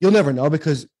 You'll never know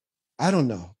because I don't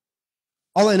know.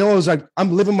 All I know is like,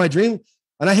 I'm living my dream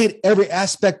and I hate every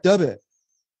aspect of it.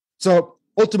 So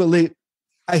ultimately,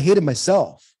 I hated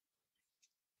myself.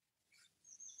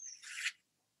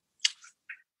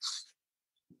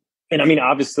 And I mean,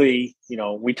 obviously,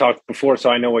 we talked before, so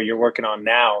I know what you're working on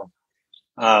now.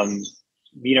 Do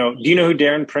you know who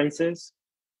Darren Prince is?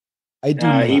 I do.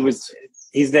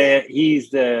 He's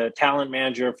the talent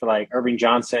manager for like Irving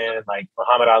Johnson and like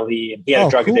Muhammad Ali, and he had a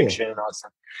drug addiction and all that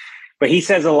stuff. But he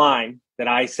says a line that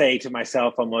I say to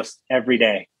myself almost every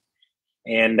day.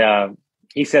 And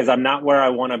he says, I'm not where I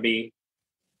want to be.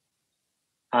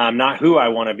 I'm not who I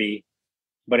want to be,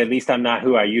 but at least I'm not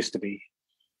who I used to be.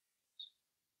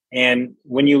 And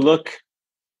when you look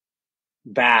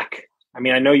back, I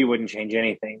mean, I know you wouldn't change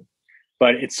anything,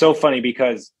 but it's so funny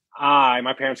because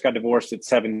my parents got divorced at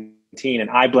 17 and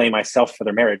I blame myself for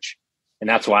their marriage. And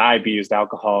that's why I abused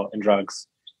alcohol and drugs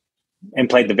and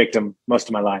played the victim most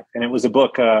of my life. And it was a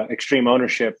book, Extreme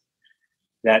Ownership,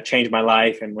 that changed my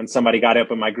life. And when somebody got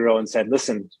up in my grill and said,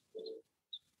 listen,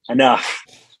 enough,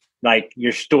 like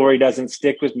your story doesn't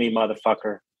stick with me,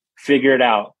 motherfucker, figure it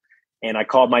out. And I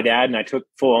called my dad and I took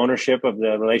full ownership of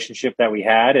the relationship that we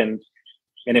had. And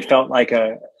it felt like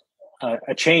a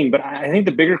chain. But I think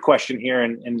the bigger question here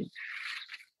and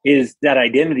is that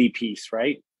identity piece,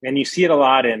 right? and you see it a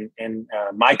lot. And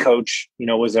my coach,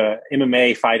 was a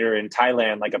MMA fighter in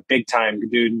Thailand, like a big time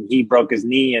dude. And he broke his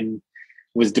knee and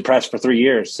was depressed for 3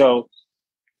 years. So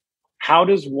how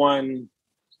does one,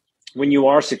 when you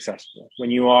are successful,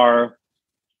 when you are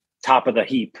top of the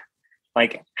heap,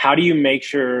 like how do you make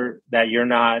sure that you're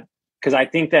not, because I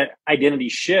think that identity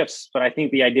shifts, but I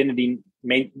think the identity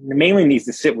mainly needs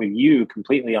to sit with you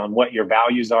completely on what your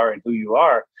values are and who you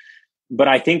are. But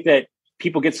I think that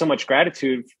people get so much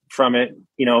gratitude from it,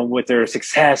 with their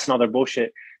success and all their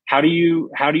bullshit. How do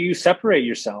you separate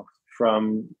yourself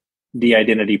from the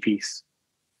identity piece?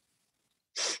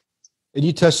 And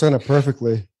you touched on it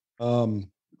perfectly.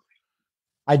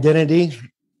 Identity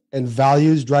and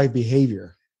values drive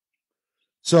behavior.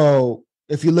 So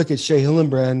if you look at Shea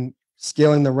Hillenbrand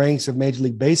scaling the ranks of Major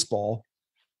League Baseball,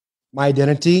 my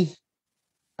identity,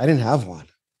 I didn't have one.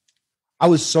 I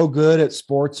was so good at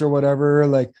sports or whatever,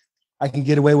 like I can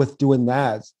get away with doing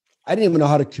that. I didn't even know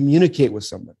how to communicate with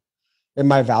someone. And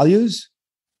my values,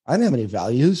 I didn't have any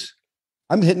values.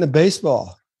 I'm hitting the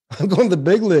baseball. I'm going to the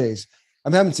big leagues.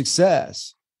 I'm having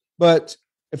success. But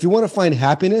if you want to find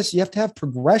happiness, you have to have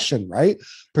progression, right?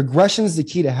 Progression is the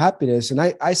key to happiness. And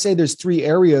I say there's 3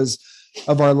 areas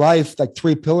of our life, like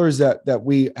 3 pillars that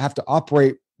we have to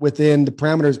operate within the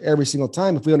parameters every single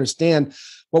time. If we understand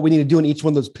what we need to do in each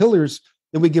one of those pillars,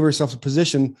 then we give ourselves a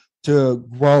position to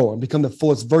grow and become the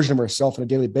fullest version of ourselves on a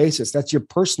daily basis. That's your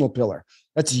personal pillar.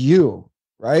 That's you,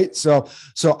 right? So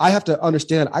I have to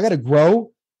understand I got to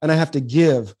grow and I have to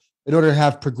give in order to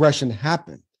have progression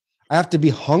happen. I have to be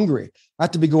hungry. I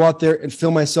have to go out there and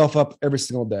fill myself up every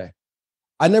single day.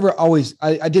 I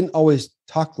didn't always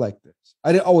talk like this.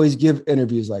 I didn't always give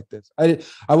interviews like this.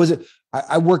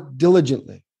 I worked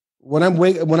diligently. When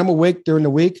I'm awake during the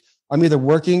week, I'm either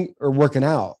working or working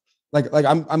out. Like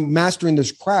I'm mastering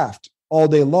this craft all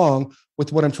day long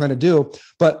with what I'm trying to do,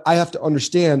 but I have to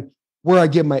understand where I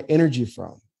get my energy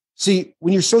from. See,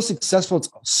 when you're so successful, it's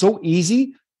so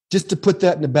easy just to put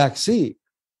that in the back seat.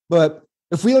 But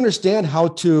if we understand how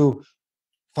to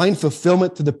find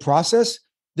fulfillment through the process,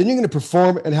 then you're going to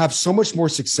perform and have so much more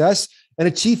success and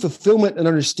achieve fulfillment and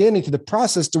understanding through the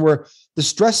process to where the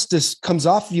stress just comes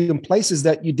off of you in places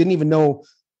that you didn't even know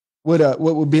what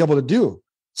would be able to do.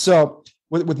 So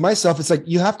with myself, it's like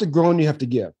you have to grow and you have to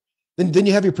give. Then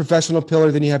you have your professional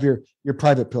pillar, then you have your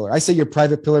private pillar. I say your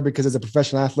private pillar because as a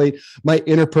professional athlete, my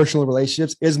interpersonal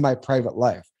relationships is my private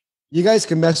life. You guys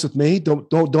can mess with me.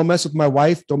 Don't mess with my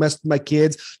wife. Don't mess with my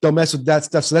kids. Don't mess with that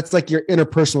stuff. So that's like your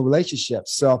interpersonal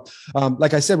relationships. So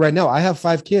like I said, right now, I have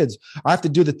 5 kids. I have to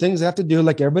do the things I have to do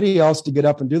like everybody else to get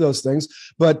up and do those things.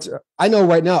 But I know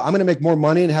right now I'm going to make more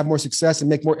money and have more success and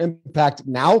make more impact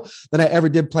now than I ever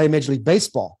did playing Major League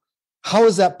Baseball. How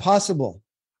is that possible?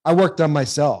 I worked on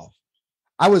myself.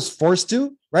 I was forced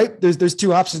to, right? There's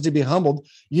 2 options to be humbled.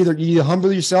 You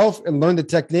humble yourself and learn the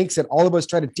techniques that all of us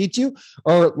try to teach you,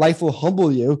 or life will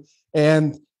humble you.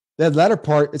 And that latter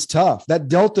part, it's tough. That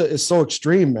delta is so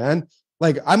extreme, man.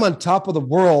 Like I'm on top of the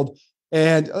world.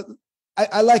 And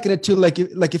I liken it to like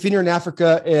if you're in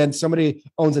Africa and somebody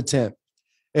owns a tent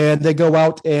and they go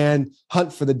out and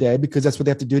hunt for the day because that's what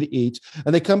they have to do to eat.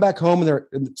 And they come back home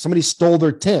and somebody stole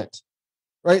their tent.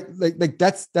 Right? Like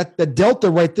that's the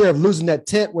delta right there of losing that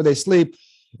tent where they sleep.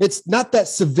 It's not that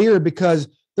severe because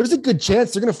there's a good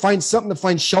chance they're going to find something to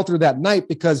find shelter that night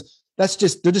because they're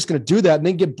just going to do that. And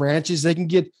they can get branches, they can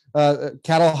get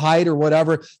cattle hide or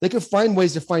whatever. They can find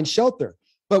ways to find shelter.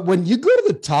 But when you go to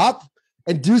the top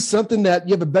and do something that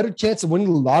you have a better chance of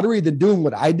winning the lottery than doing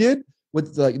what I did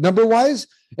with like number wise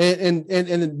and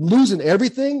losing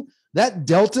everything, that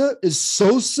delta is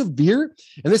so severe.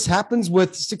 And this happens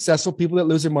with successful people that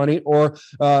lose their money or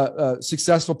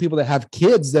successful people that have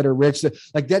kids that are rich.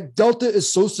 Like that delta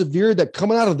is so severe that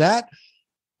coming out of that,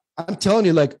 I'm telling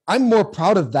you, like I'm more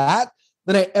proud of that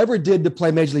than I ever did to play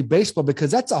Major League Baseball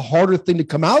because that's a harder thing to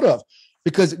come out of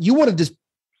because you want to just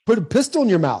put a pistol in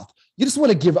your mouth. You just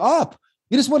want to give up.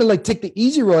 You just want to like take the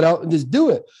easy road out and just do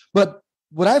it. But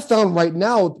what I found right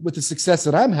now with the success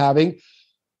that I'm having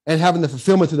and having the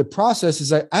fulfillment through the process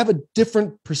is I have a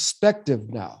different perspective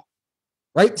now,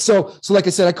 right? So like I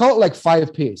said, I call it like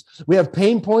 5 Ps. We have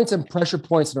pain points and pressure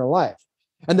points in our life.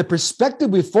 And the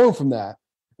perspective we form from that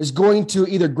is going to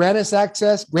either grant us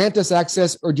access,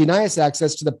 or deny us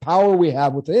access to the power we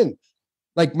have within.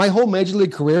 Like my whole Major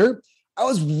League career, I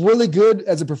was really good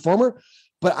as a performer,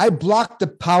 but I blocked the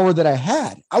power that I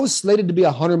had. I was slated to be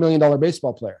a $100 million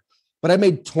baseball player, but I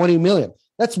made 20 million.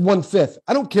 That's 1/5.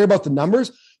 I don't care about the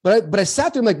numbers. But I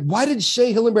sat there and like, why did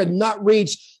Shea Hillenbrand not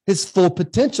reach his full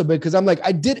potential? Because I'm like,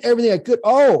 I did everything I could.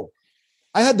 Oh,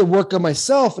 I had to work on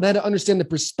myself and I had to understand the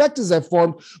perspectives I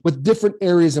formed with different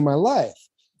areas in my life.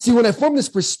 See, when I form this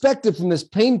perspective from this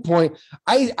pain point,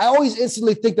 I always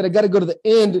instantly think that I got to go to the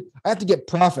end. I have to get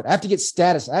profit. I have to get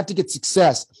status. I have to get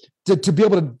success to be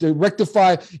able to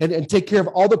rectify and take care of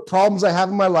all the problems I have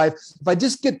in my life. If I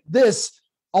just get this,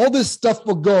 all this stuff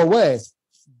will go away,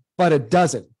 but it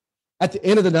doesn't. At the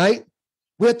end of the night,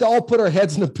 we have to all put our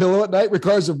heads in the pillow at night,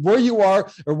 regardless of where you are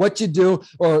or what you do,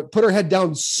 or put our head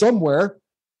down somewhere.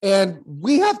 And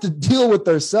we have to deal with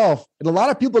ourselves. And a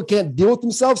lot of people can't deal with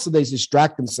themselves, so they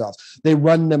distract themselves. They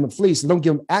run them and flee. So don't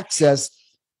give them access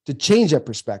to change that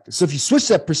perspective. So if you switch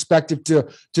that perspective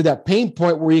to that pain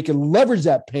point where you can leverage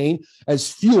that pain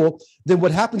as fuel, then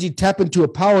what happens, you tap into a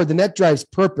power, then that drives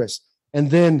purpose. And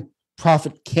then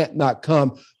profit can't not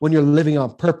come when you're living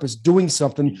on purpose, doing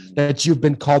something that you've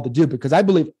been called to do. Because I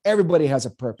believe everybody has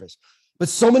a purpose. But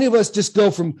so many of us just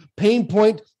go from pain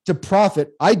point to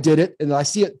profit. I did it, and I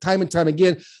see it time and time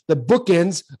again, the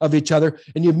bookends of each other,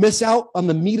 and you miss out on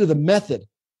the meat of the method,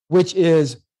 which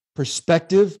is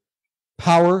perspective,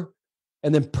 power,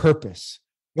 and then purpose.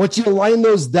 Once you align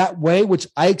those that way, which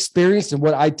I experienced and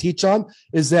what I teach on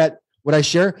is that what I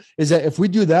share is that if we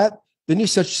do that, then you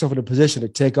set yourself in a position to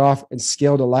take off and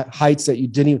scale to heights that you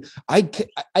didn't even,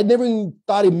 I never even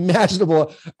thought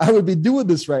imaginable I would be doing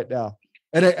this right now.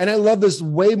 And I love this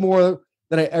way more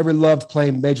than I ever loved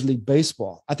playing Major League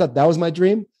Baseball. I thought that was my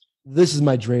dream. This is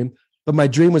my dream, but my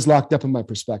dream was locked up in my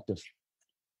perspective.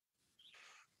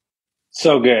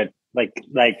 So good. Like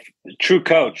true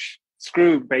coach,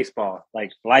 screw baseball,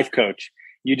 like life coach.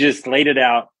 You just laid it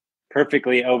out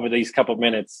perfectly over these couple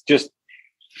minutes. Just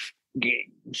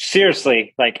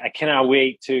seriously, like I cannot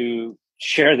wait to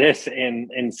share this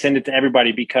and send it to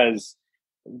everybody, because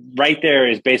right there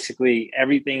is basically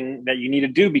everything that you need to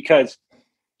do. Because,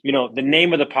 you know, the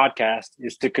name of the podcast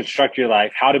is To Construct Your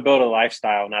Life, How to Build a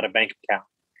Lifestyle, Not a Bank Account.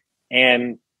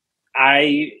 And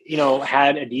I, you know,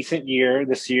 had a decent year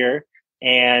this year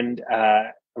and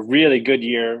a really good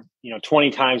year, you know, 20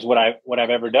 times what I've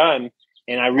ever done.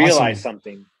 And I realized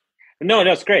something. No,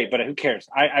 it's great, but who cares?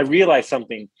 I realized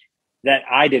something that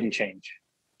I didn't change.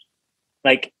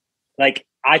 Like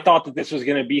I thought that this was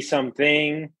going to be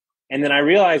something. And then I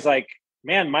realized, like,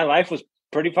 man, my life was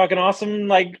pretty fucking awesome,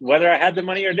 like whether I had the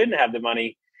money or didn't have the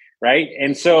money, right?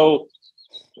 And so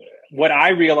what I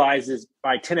realized is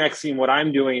by 10Xing what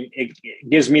I'm doing, it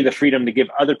gives me the freedom to give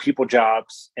other people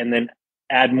jobs and then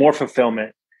add more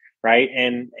fulfillment, right?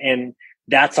 And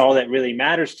that's all that really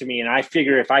matters to me. And I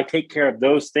figure if I take care of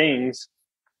those things,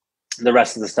 the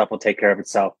rest of the stuff will take care of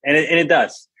itself. And it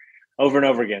does over and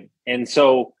over again. And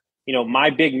so, you know, my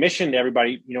big mission to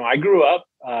everybody, you know, I grew up,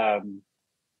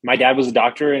 my dad was a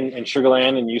doctor in Sugar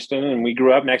Land in Houston, and we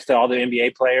grew up next to all the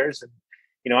NBA players. And,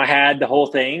 you know, I had the whole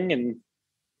thing.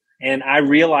 And I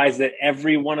realized that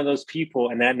every one of those people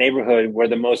in that neighborhood were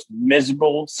the most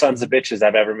miserable sons of bitches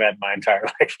I've ever met in my entire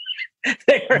life.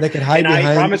 They could hide behind.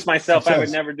 I promised myself I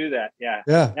would never do that.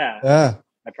 Yeah.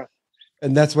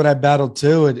 And that's what I battled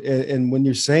too. And when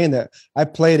you're saying that, I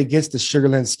played against the Sugar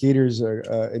Land Skeeters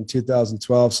in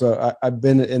 2012. So I've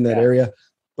been in that area.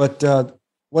 But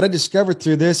what I discovered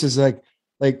through this is like,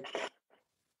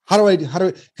 how do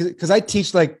I, because I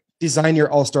teach like design your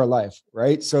all-star life,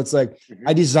 right? So it's like,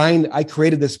 I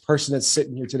created this person that's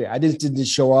sitting here today. I didn't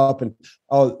show up and,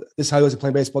 oh, this is how I was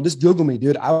playing baseball. Just Google me,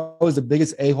 dude. I was the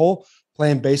biggest a-hole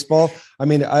playing baseball. I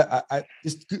mean, I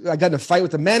got in a fight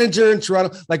with the manager in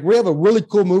Toronto. Like, we have a really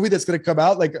cool movie that's going to come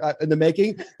out like in the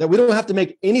making that we don't have to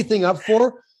make anything up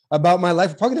for about my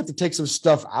life. We're probably gonna have to take some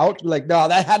stuff out. Like, no,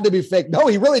 that had to be fake. No,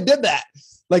 he really did that.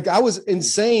 Like, I was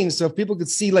insane. So if people could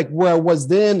see like where I was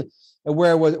then and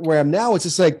where I'm now, it's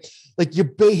just like your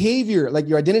behavior, like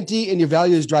your identity and your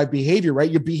values drive behavior,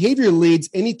 right? Your behavior leads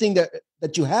anything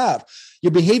that you have.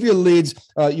 Your behavior leads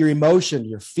your emotion,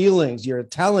 your feelings, your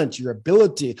talent, your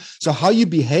ability. So how you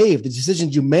behave, the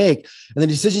decisions you make, and the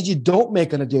decisions you don't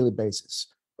make on a daily basis,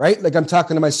 right? Like, I'm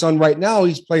talking to my son right now.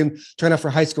 He's trying out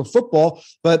for high school football,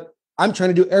 but I'm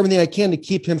trying to do everything I can to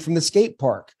keep him from the skate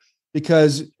park.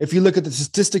 Because if you look at the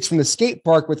statistics from the skate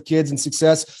park with kids and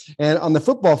success and on the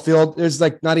football field, there's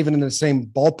like not even in the same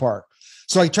ballpark.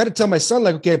 So I try to tell my son,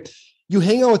 like, okay, you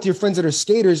hang out with your friends that are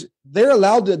skaters,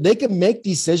 they can make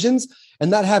decisions and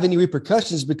not have any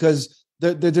repercussions because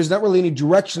there's not really any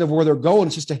direction of where they're going.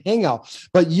 It's just a hangout.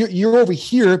 But you're over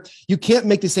here. You can't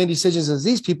make the same decisions as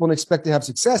these people and expect to have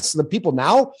success. So the people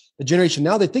now, the generation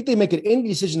now, they think they make any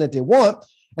decision that they want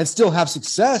and still have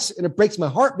success. And it breaks my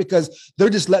heart because they're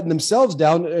just letting themselves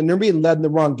down and they're being led in the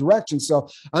wrong direction. So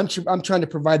I'm trying to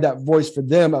provide that voice for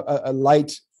them, a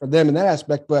light for them in that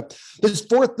aspect. But there's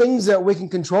 4 things that we can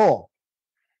control.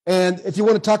 And if you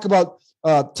want to talk about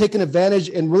taking advantage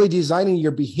and really designing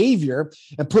your behavior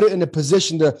and put it in a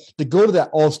position to go to that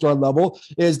all-star level,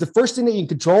 is the first thing that you can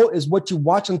control is what you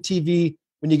watch on TV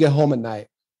when you get home at night,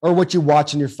 or what you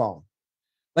watch on your phone.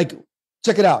 Like,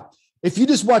 check it out. If you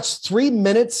just watch 3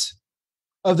 minutes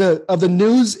of the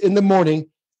news in the morning,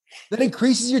 that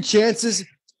increases your chances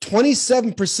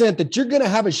 27% that you're going to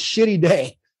have a shitty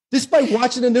day just by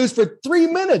watching the news for 3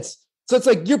 minutes. So it's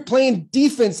like you're playing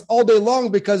defense all day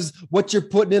long because what you're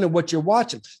putting in and what you're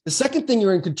watching. The second thing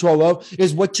you're in control of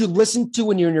is what you listen to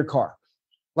when you're in your car.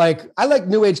 Like, I like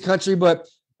new age country, but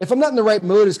if I'm not in the right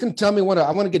mood, it's going to tell me I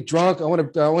want to get drunk. I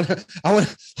want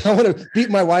to beat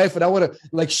my wife, and I want to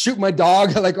like shoot my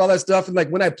dog, like all that stuff. And like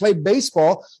when I played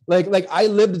baseball, like I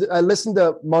listened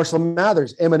to Marshall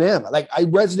Mathers, Eminem. Like, I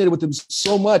resonated with him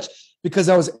so much because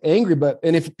I was angry.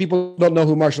 And if people don't know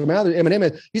who Marshall Mathers,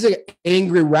 Eminem is, he's like an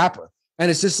angry rapper. And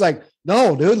it's just like,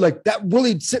 no, dude, like that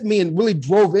really hit me and really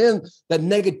drove in that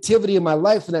negativity in my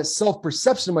life and that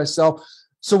self-perception of myself.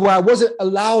 So where I wasn't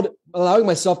allowing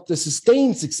myself to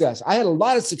sustain success. I had a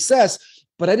lot of success,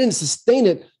 but I didn't sustain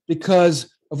it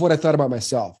because of what I thought about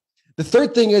myself. The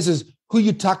third thing is who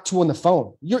you talk to on the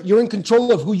phone. You're in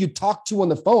control of who you talk to on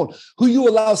the phone, who you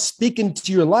allow speak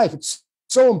into your life. It's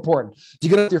so important. Do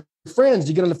you get on with your friends? Do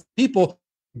you get on with people?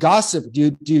 Gossip?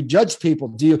 Do you judge people?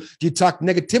 Do you talk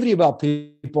negativity about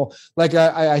people? Like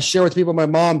I share with people, my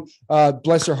mom,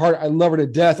 bless her heart, I love her to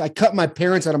death. I cut my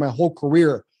parents out of my whole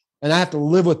career, and I have to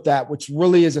live with that, which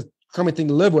really is a crummy thing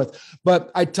to live with. But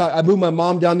I moved my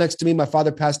mom down next to me. My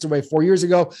father passed away 4 years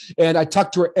ago, and I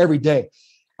talk to her every day.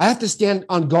 I have to stand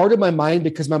on guard in my mind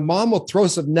because my mom will throw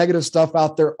some negative stuff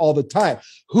out there all the time.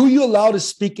 Who you allow to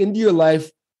speak into your life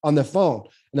on the phone.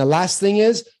 And the last thing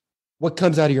is what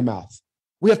comes out of your mouth.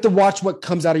 We have to watch what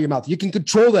comes out of your mouth. You can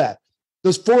control that.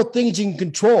 Those 4 things you can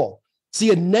control. See,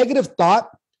 a negative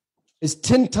thought is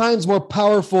 10 times more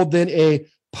powerful than a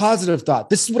positive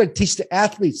thought. This is what I teach to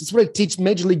athletes. This is what I teach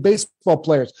Major League Baseball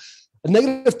players. A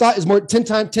negative thought is more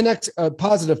 10x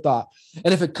positive thought.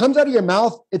 And if it comes out of your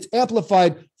mouth, it's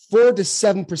amplified 4 to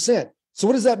 7%. So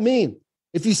what does that mean?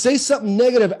 If you say something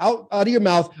negative out of your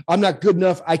mouth, I'm not good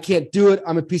enough, I can't do it,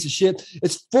 I'm a piece of shit,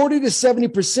 it's 40 to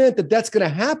 70% that's going to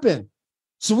happen.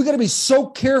 So we got to be so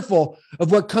careful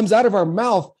of what comes out of our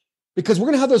mouth because we're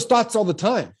going to have those thoughts all the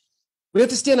time. We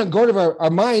have to stand on guard of our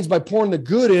minds by pouring the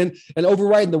good in and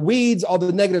overriding the weeds, all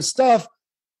the negative stuff,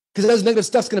 because those negative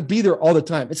stuff's going to be there all the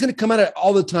time. It's going to come out of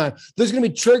all the time. There's going to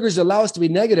be triggers that allow us to be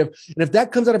negative. And if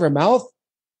that comes out of our mouth,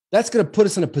 that's going to put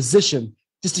us in a position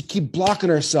just to keep blocking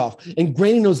ourselves,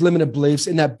 ingraining those limited beliefs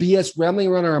and that BS rambling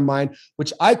around in our mind,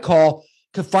 which I call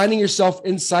confining yourself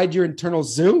inside your internal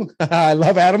zoo. I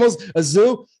love animals. A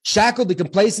zoo, shackled to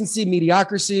complacency,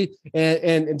 mediocrity,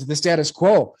 and to the status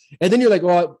quo. And then you're like,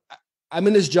 well, I'm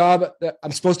in this job.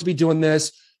 I'm supposed to be doing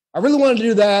this. I really want to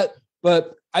do that,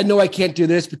 but I know I can't do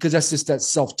this because that's just that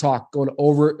self-talk going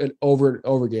over and over and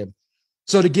over again.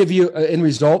 So to give you an end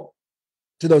result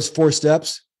to those 4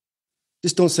 steps,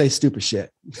 just don't say stupid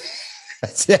shit.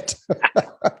 That's it.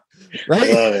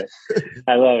 Right?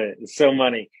 I love it. It's so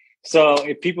money. So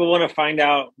if people want to find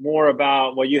out more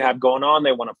about what you have going on,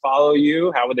 they want to follow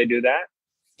you, how would they do that?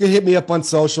 You can hit me up on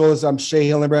socials. I'm Shea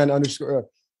Hillenbrand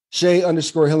Shea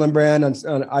Hillenbrand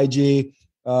on IG.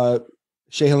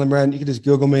 Shea Hillenbrand. You can just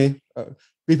Google me.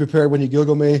 Be prepared when you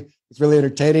Google me. It's really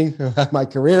entertaining. My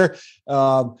career.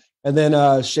 And then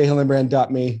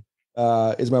SheaHillenbrand.me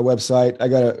is my website. I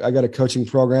got a coaching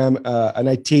program and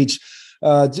I teach.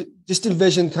 Just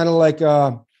envision kind of like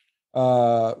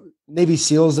Navy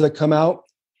SEALs that come out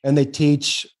and they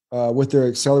teach with their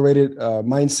accelerated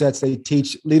mindsets. They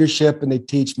teach leadership and they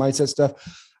teach mindset stuff.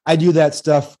 I do that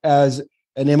stuff as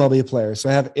an MLB player. So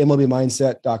I have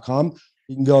MLBmindset.com.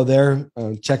 You can go there,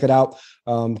 check it out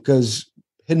because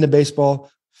hitting the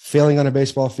baseball, failing on a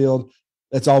baseball field,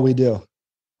 that's all we do.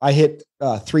 I hit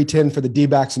 310 for the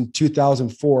D-backs in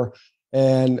 2004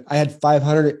 and I had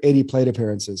 580 plate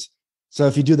appearances. So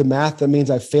if you do the math, that means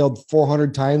I failed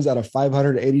 400 times out of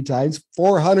 580 times,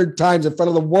 400 times in front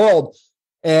of the world.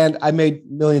 And I made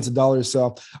millions of dollars.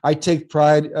 So I take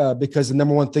pride because the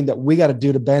number one thing that we got to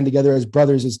do to band together as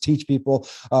brothers is teach people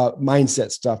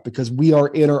mindset stuff because we are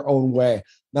in our own way,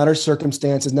 not our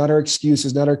circumstances, not our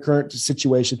excuses, not our current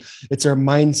situation. It's our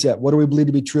mindset. What do we believe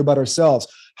to be true about ourselves?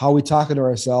 How are we talking to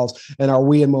ourselves? And are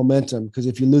we in momentum? Because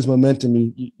if you lose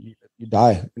momentum, you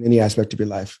die in any aspect of your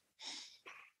life.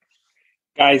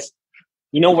 Guys,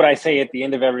 you know what I say at the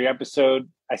end of every episode?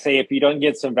 I say, if you don't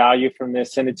get some value from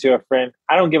this, send it to a friend.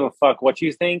 I don't give a fuck what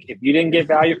you think. If you didn't get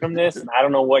value from this, and I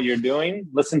don't know what you're doing,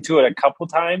 listen to it a couple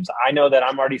times. I know that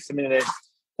I'm already sending it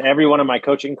to every one of my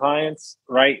coaching clients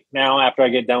right now after I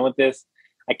get done with this.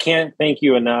 I can't thank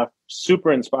you enough.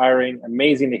 Super inspiring.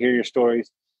 Amazing to hear your stories.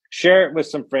 Share it with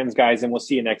some friends, guys, and we'll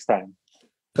see you next time.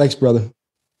 Thanks, brother.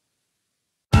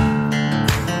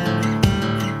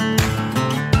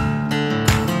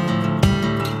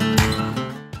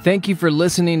 Thank you for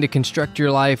listening to Construct Your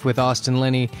Life with Austin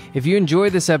Linney. If you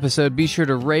enjoyed this episode, be sure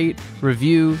to rate,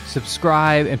 review,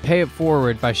 subscribe, and pay it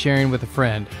forward by sharing with a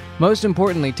friend. Most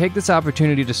importantly, take this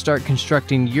opportunity to start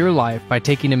constructing your life by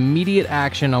taking immediate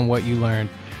action on what you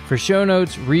learned. For show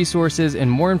notes, resources,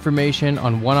 and more information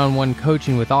on one-on-one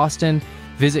coaching with Austin,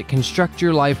 visit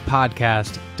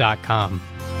constructyourlifepodcast.com.